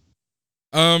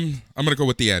 I'm going to go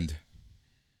with The End.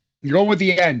 You're going with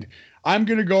The End. I'm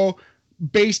going to go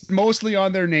based mostly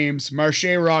on their names, Marche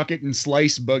Rocket and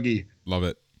Slice Boogie. Love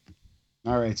it.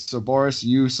 All right, so Boris,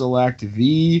 you select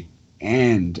The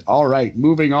End. All right,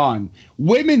 moving on.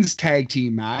 Women's tag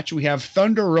team match. We have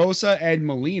Thunder Rosa and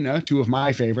Melina, 2 of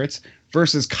my favorites,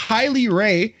 versus Kylie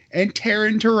Ray and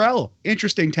Taryn Terrell.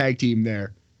 Interesting tag team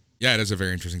there. Yeah, it is a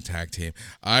very interesting tag team.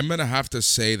 I'm going to have to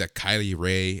say that Kylie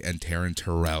Ray and Taryn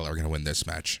Terrell are going to win this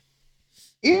match.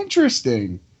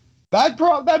 Interesting.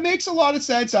 That makes a lot of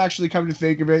sense, actually, come to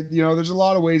think of it. There's a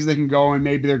lot of ways they can go, and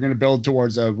maybe they're going to build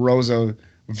towards a Rosa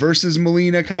versus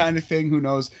Melina kind of thing. Who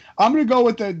knows? I'm going to go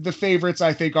with the favorites,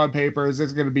 I think, on paper. It's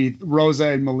going to be Rosa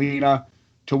and Melina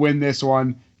to win this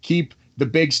one. Keep the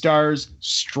big stars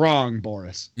strong,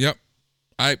 Boris. Yep.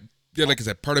 Like I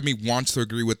said, part of me wants to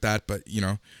agree with that, but,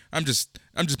 I'm just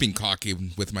being cocky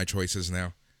with my choices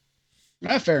now.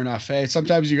 Fair enough. Hey,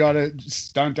 sometimes you got to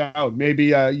stunt out.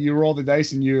 Maybe you roll the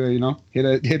dice and you hit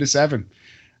a 7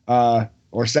 or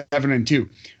 7-2.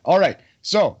 All right.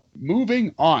 So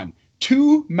moving on.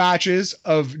 2 matches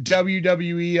of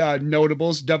WWE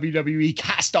notables, WWE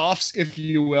cast-offs, if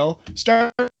you will.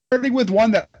 Starting with one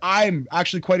that I'm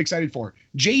actually quite excited for.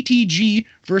 JTG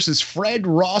versus Fred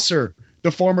Rosser,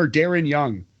 the former Darren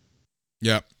Young.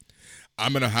 Yep.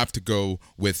 I'm going to have to go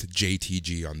with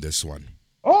JTG on this one.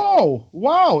 Oh,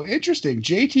 wow. Interesting.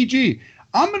 JTG.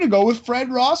 I'm going to go with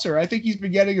Fred Rosser. I think he's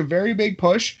been getting a very big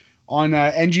push on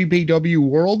NGPW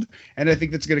World, and I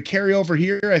think that's going to carry over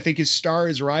here. I think his star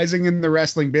is rising in the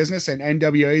wrestling business, and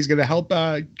NWA is going to help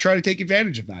try to take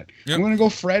advantage of that. Yep. I'm going to go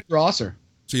Fred Rosser.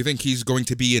 So you think he's going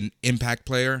to be an impact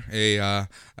player, a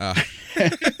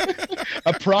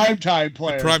primetime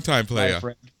player? A primetime player.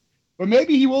 But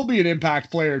maybe he will be an impact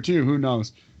player too. Who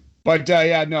knows? But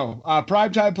yeah, no.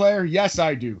 Primetime player, yes,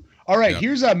 I do. All right, Yep.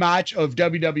 here's a match of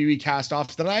WWE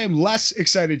cast-offs that I am less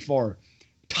excited for.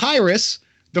 Tyrus,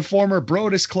 the former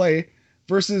Brodus Clay,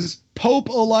 versus Pope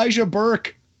Elijah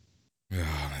Burke.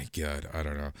 Oh my god, I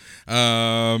don't know.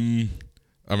 I'm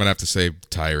gonna have to say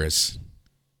Tyrus.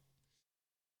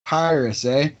 Tyrus,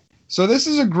 eh? So this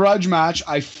is a grudge match.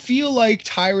 I feel like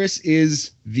Tyrus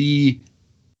is the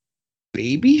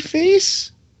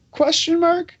babyface? Question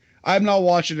mark. I'm not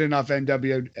watching enough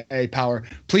NWA Power.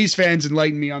 Please, fans,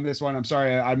 enlighten me on this one. I'm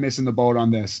sorry, I'm missing the boat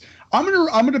on this. I'm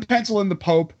gonna pencil in the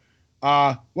Pope.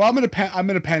 I'm gonna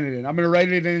pen it in. I'm gonna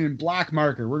write it in black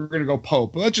marker. We're gonna go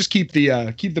Pope. But let's just keep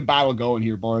the battle going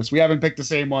here, Boris. We haven't picked the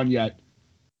same one yet.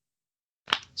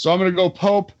 So I'm gonna go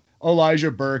Pope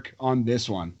Elijah Burke on this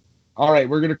one. All right,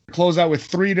 we're gonna close out with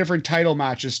 3 different title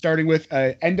matches, starting with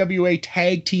NWA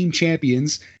Tag Team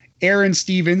Champions. Aaron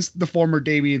Stevens, the former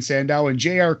Damian Sandow, and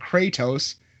JR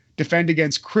Kratos defend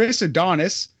against Chris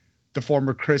Adonis, the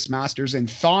former Chris Masters, and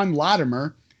Thon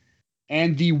Latimer,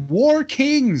 and the War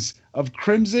Kings of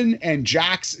Crimson and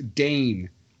Jax Dane.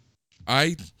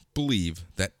 I believe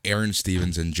that Aaron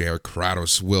Stevens and JR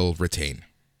Kratos will retain.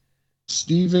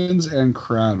 Stevens and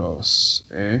Kratos,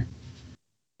 eh?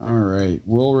 All right,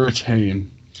 will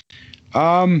retain.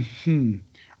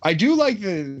 I do like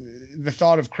the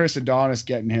thought of Chris Adonis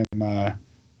getting him a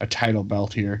title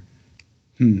belt here.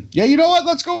 Yeah, you know what?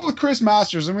 Let's go with Chris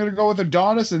Masters. I'm going to go with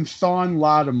Adonis and Thon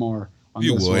Latimer on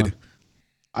You this would. one.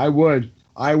 I would.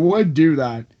 I would do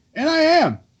that. And I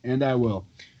am. And I will.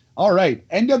 All right.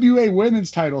 NWA Women's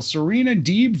title, Serena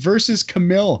Deeb versus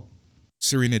Camille.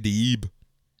 Serena Deeb.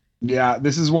 Yeah,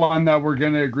 this is one that we're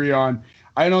going to agree on.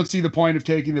 I don't see the point of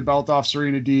taking the belt off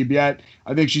Serena Deeb yet.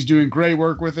 I think she's doing great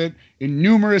work with it in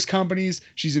numerous companies.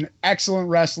 She's an excellent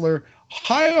wrestler,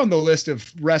 high on the list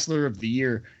of wrestler of the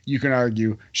year, you can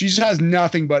argue. She just has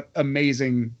nothing but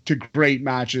amazing to great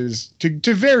matches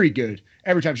to very good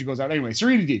every time she goes out. Anyway,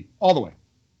 Serena Deeb, all the way.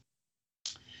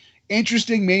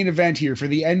 Interesting main event here for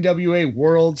the NWA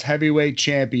World's Heavyweight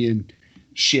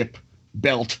Championship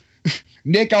belt.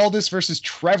 Nick Aldis versus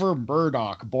Trevor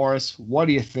Murdoch. Boris, what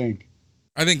do you think?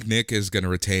 I think Nick is going to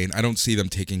retain. I don't see them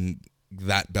taking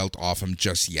that belt off him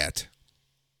just yet.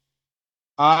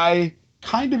 I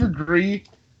kind of agree.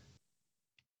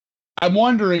 I'm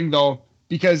wondering though,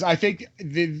 because I think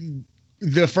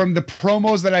the from the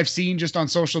promos that I've seen just on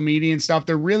social media and stuff,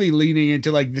 they're really leaning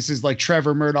into like this is like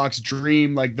Trevor Murdoch's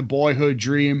dream, like the boyhood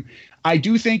dream. I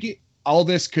do think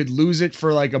Aldis could lose it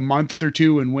for like a month or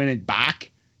 2 and win it back.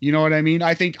 You know what I mean?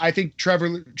 I think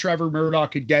Trevor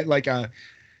Murdoch could get like a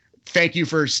thank you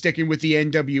for sticking with the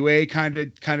NWA kind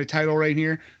of title right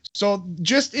here. So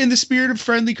just in the spirit of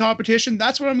friendly competition,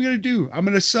 that's what I'm going to do. I'm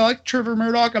going to select Trevor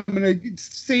Murdoch. I'm going to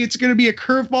say it's going to be a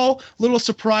curveball, little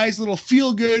surprise, little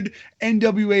feel-good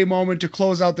NWA moment to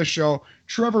close out the show.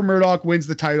 Trevor Murdoch wins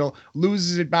the title,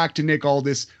 loses it back to Nick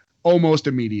Aldis almost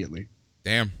immediately.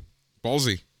 Damn.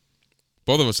 Ballsy.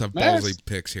 Both of us have ballsy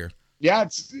picks here. Yeah,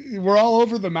 we're all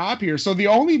over the map here. So the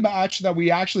only match that we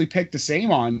actually picked the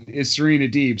same on is Serena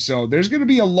Deeb. So there's going to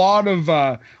be a lot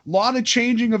of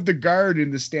changing of the guard in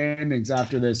the standings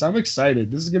after this. I'm excited.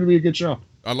 This is going to be a good show.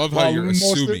 I love how you're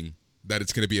assuming that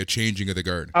it's going to be a changing of the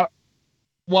guard.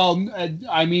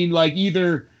 I mean, like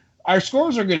either our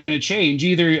scores are going to change.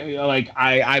 Either like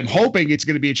I'm hoping it's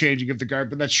going to be a changing of the guard,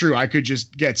 but that's true. I could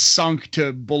just get sunk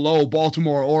to below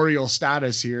Baltimore Orioles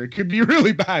status here. It could be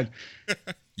really bad.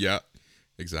 Yeah.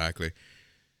 Exactly.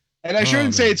 And I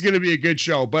shouldn't say it's going to be a good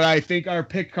show, but I think our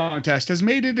pick contest has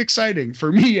made it exciting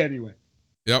for me anyway.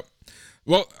 Yep.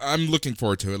 Well, I'm looking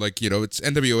forward to it. Like, it's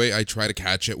NWA. I try to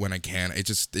catch it when I can.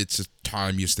 It's just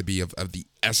time used to be of the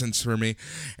essence for me.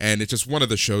 And it's just one of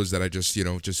the shows that I just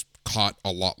caught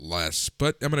a lot less.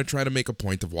 But I'm going to try to make a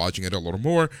point of watching it a little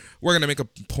more. We're going to make a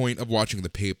point of watching the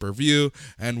pay-per-view.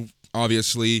 And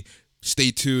obviously,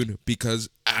 stay tuned because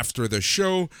after the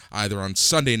show, either on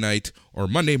Sunday night or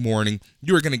Monday morning,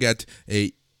 you're going to get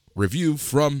a review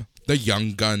from the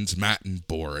Young Guns, Matt and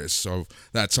Boris. So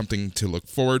that's something to look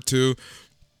forward to.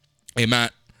 Hey,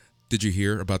 Matt, did you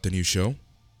hear about the new show?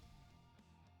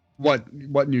 What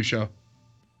new show?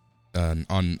 On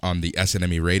the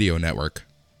SNME Radio Network.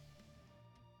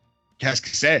 Qu'est-ce que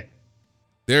c'est?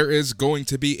 There is going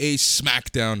to be a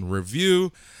SmackDown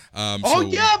review.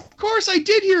 Yeah, of course I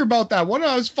did hear about that. I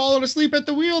was falling asleep at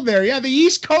the wheel there. Yeah, the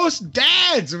East Coast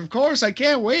dads, of course. I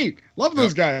can't wait. Love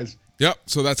those guys. Yep,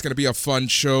 so that's going to be a fun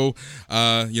show.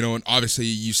 And obviously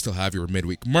you still have your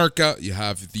midweek markup. You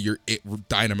have your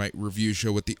Dynamite review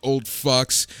show with the old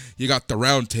fucks. You got the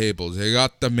roundtables. You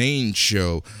got the main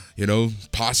show.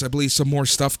 Possibly some more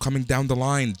stuff coming down the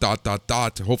line. ...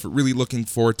 Hopefully, really looking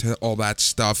forward to all that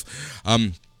stuff.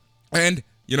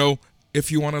 If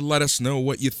you want to let us know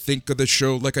what you think of the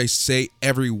show, like I say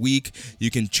every week,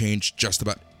 you can change just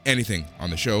about anything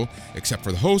on the show except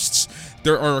for the hosts.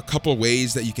 There are a couple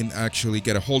ways that you can actually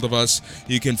get a hold of us.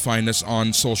 You can find us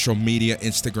on social media,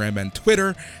 Instagram and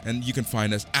Twitter, and you can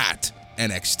find us at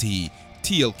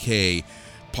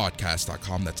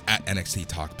NXTTLKpodcast.com. That's at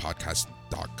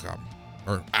NXTTalkPodcast.com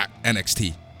or at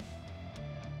NXT.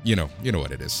 You know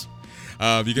what it is.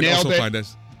 You can also find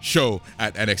us show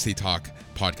at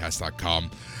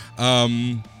NXTTalkPodcast.com.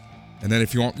 And then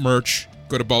if you want merch,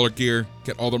 go to Baller Gear,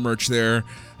 get all the merch there.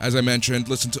 As I mentioned,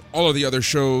 listen to all of the other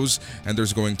shows, and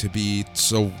there's going to be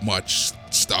so much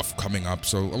stuff coming up.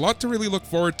 So a lot to really look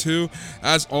forward to.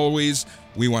 As always,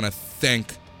 we want to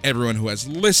thank everyone who has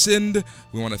listened.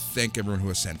 We want to thank everyone who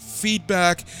has sent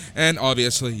feedback. And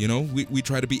obviously, we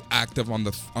try to be active on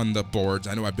the boards.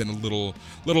 I know I've been a little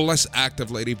less active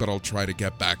lately, but I'll try to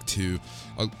get back to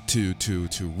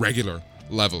regular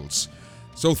levels.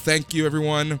 So thank you,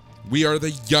 everyone. We are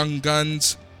the Young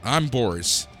Guns. I'm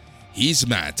Boris. He's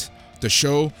Matt. The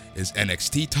show is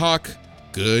NXT Talk.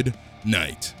 Good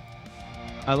night.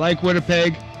 I like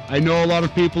Winnipeg. I know a lot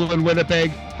of people in Winnipeg.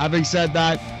 Having said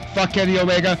that, fuck Kenny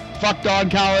Omega. Fuck Don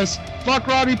Callis. Fuck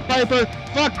Roddy Piper.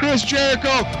 Fuck Chris Jericho.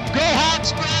 Go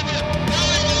Hawks, grab it!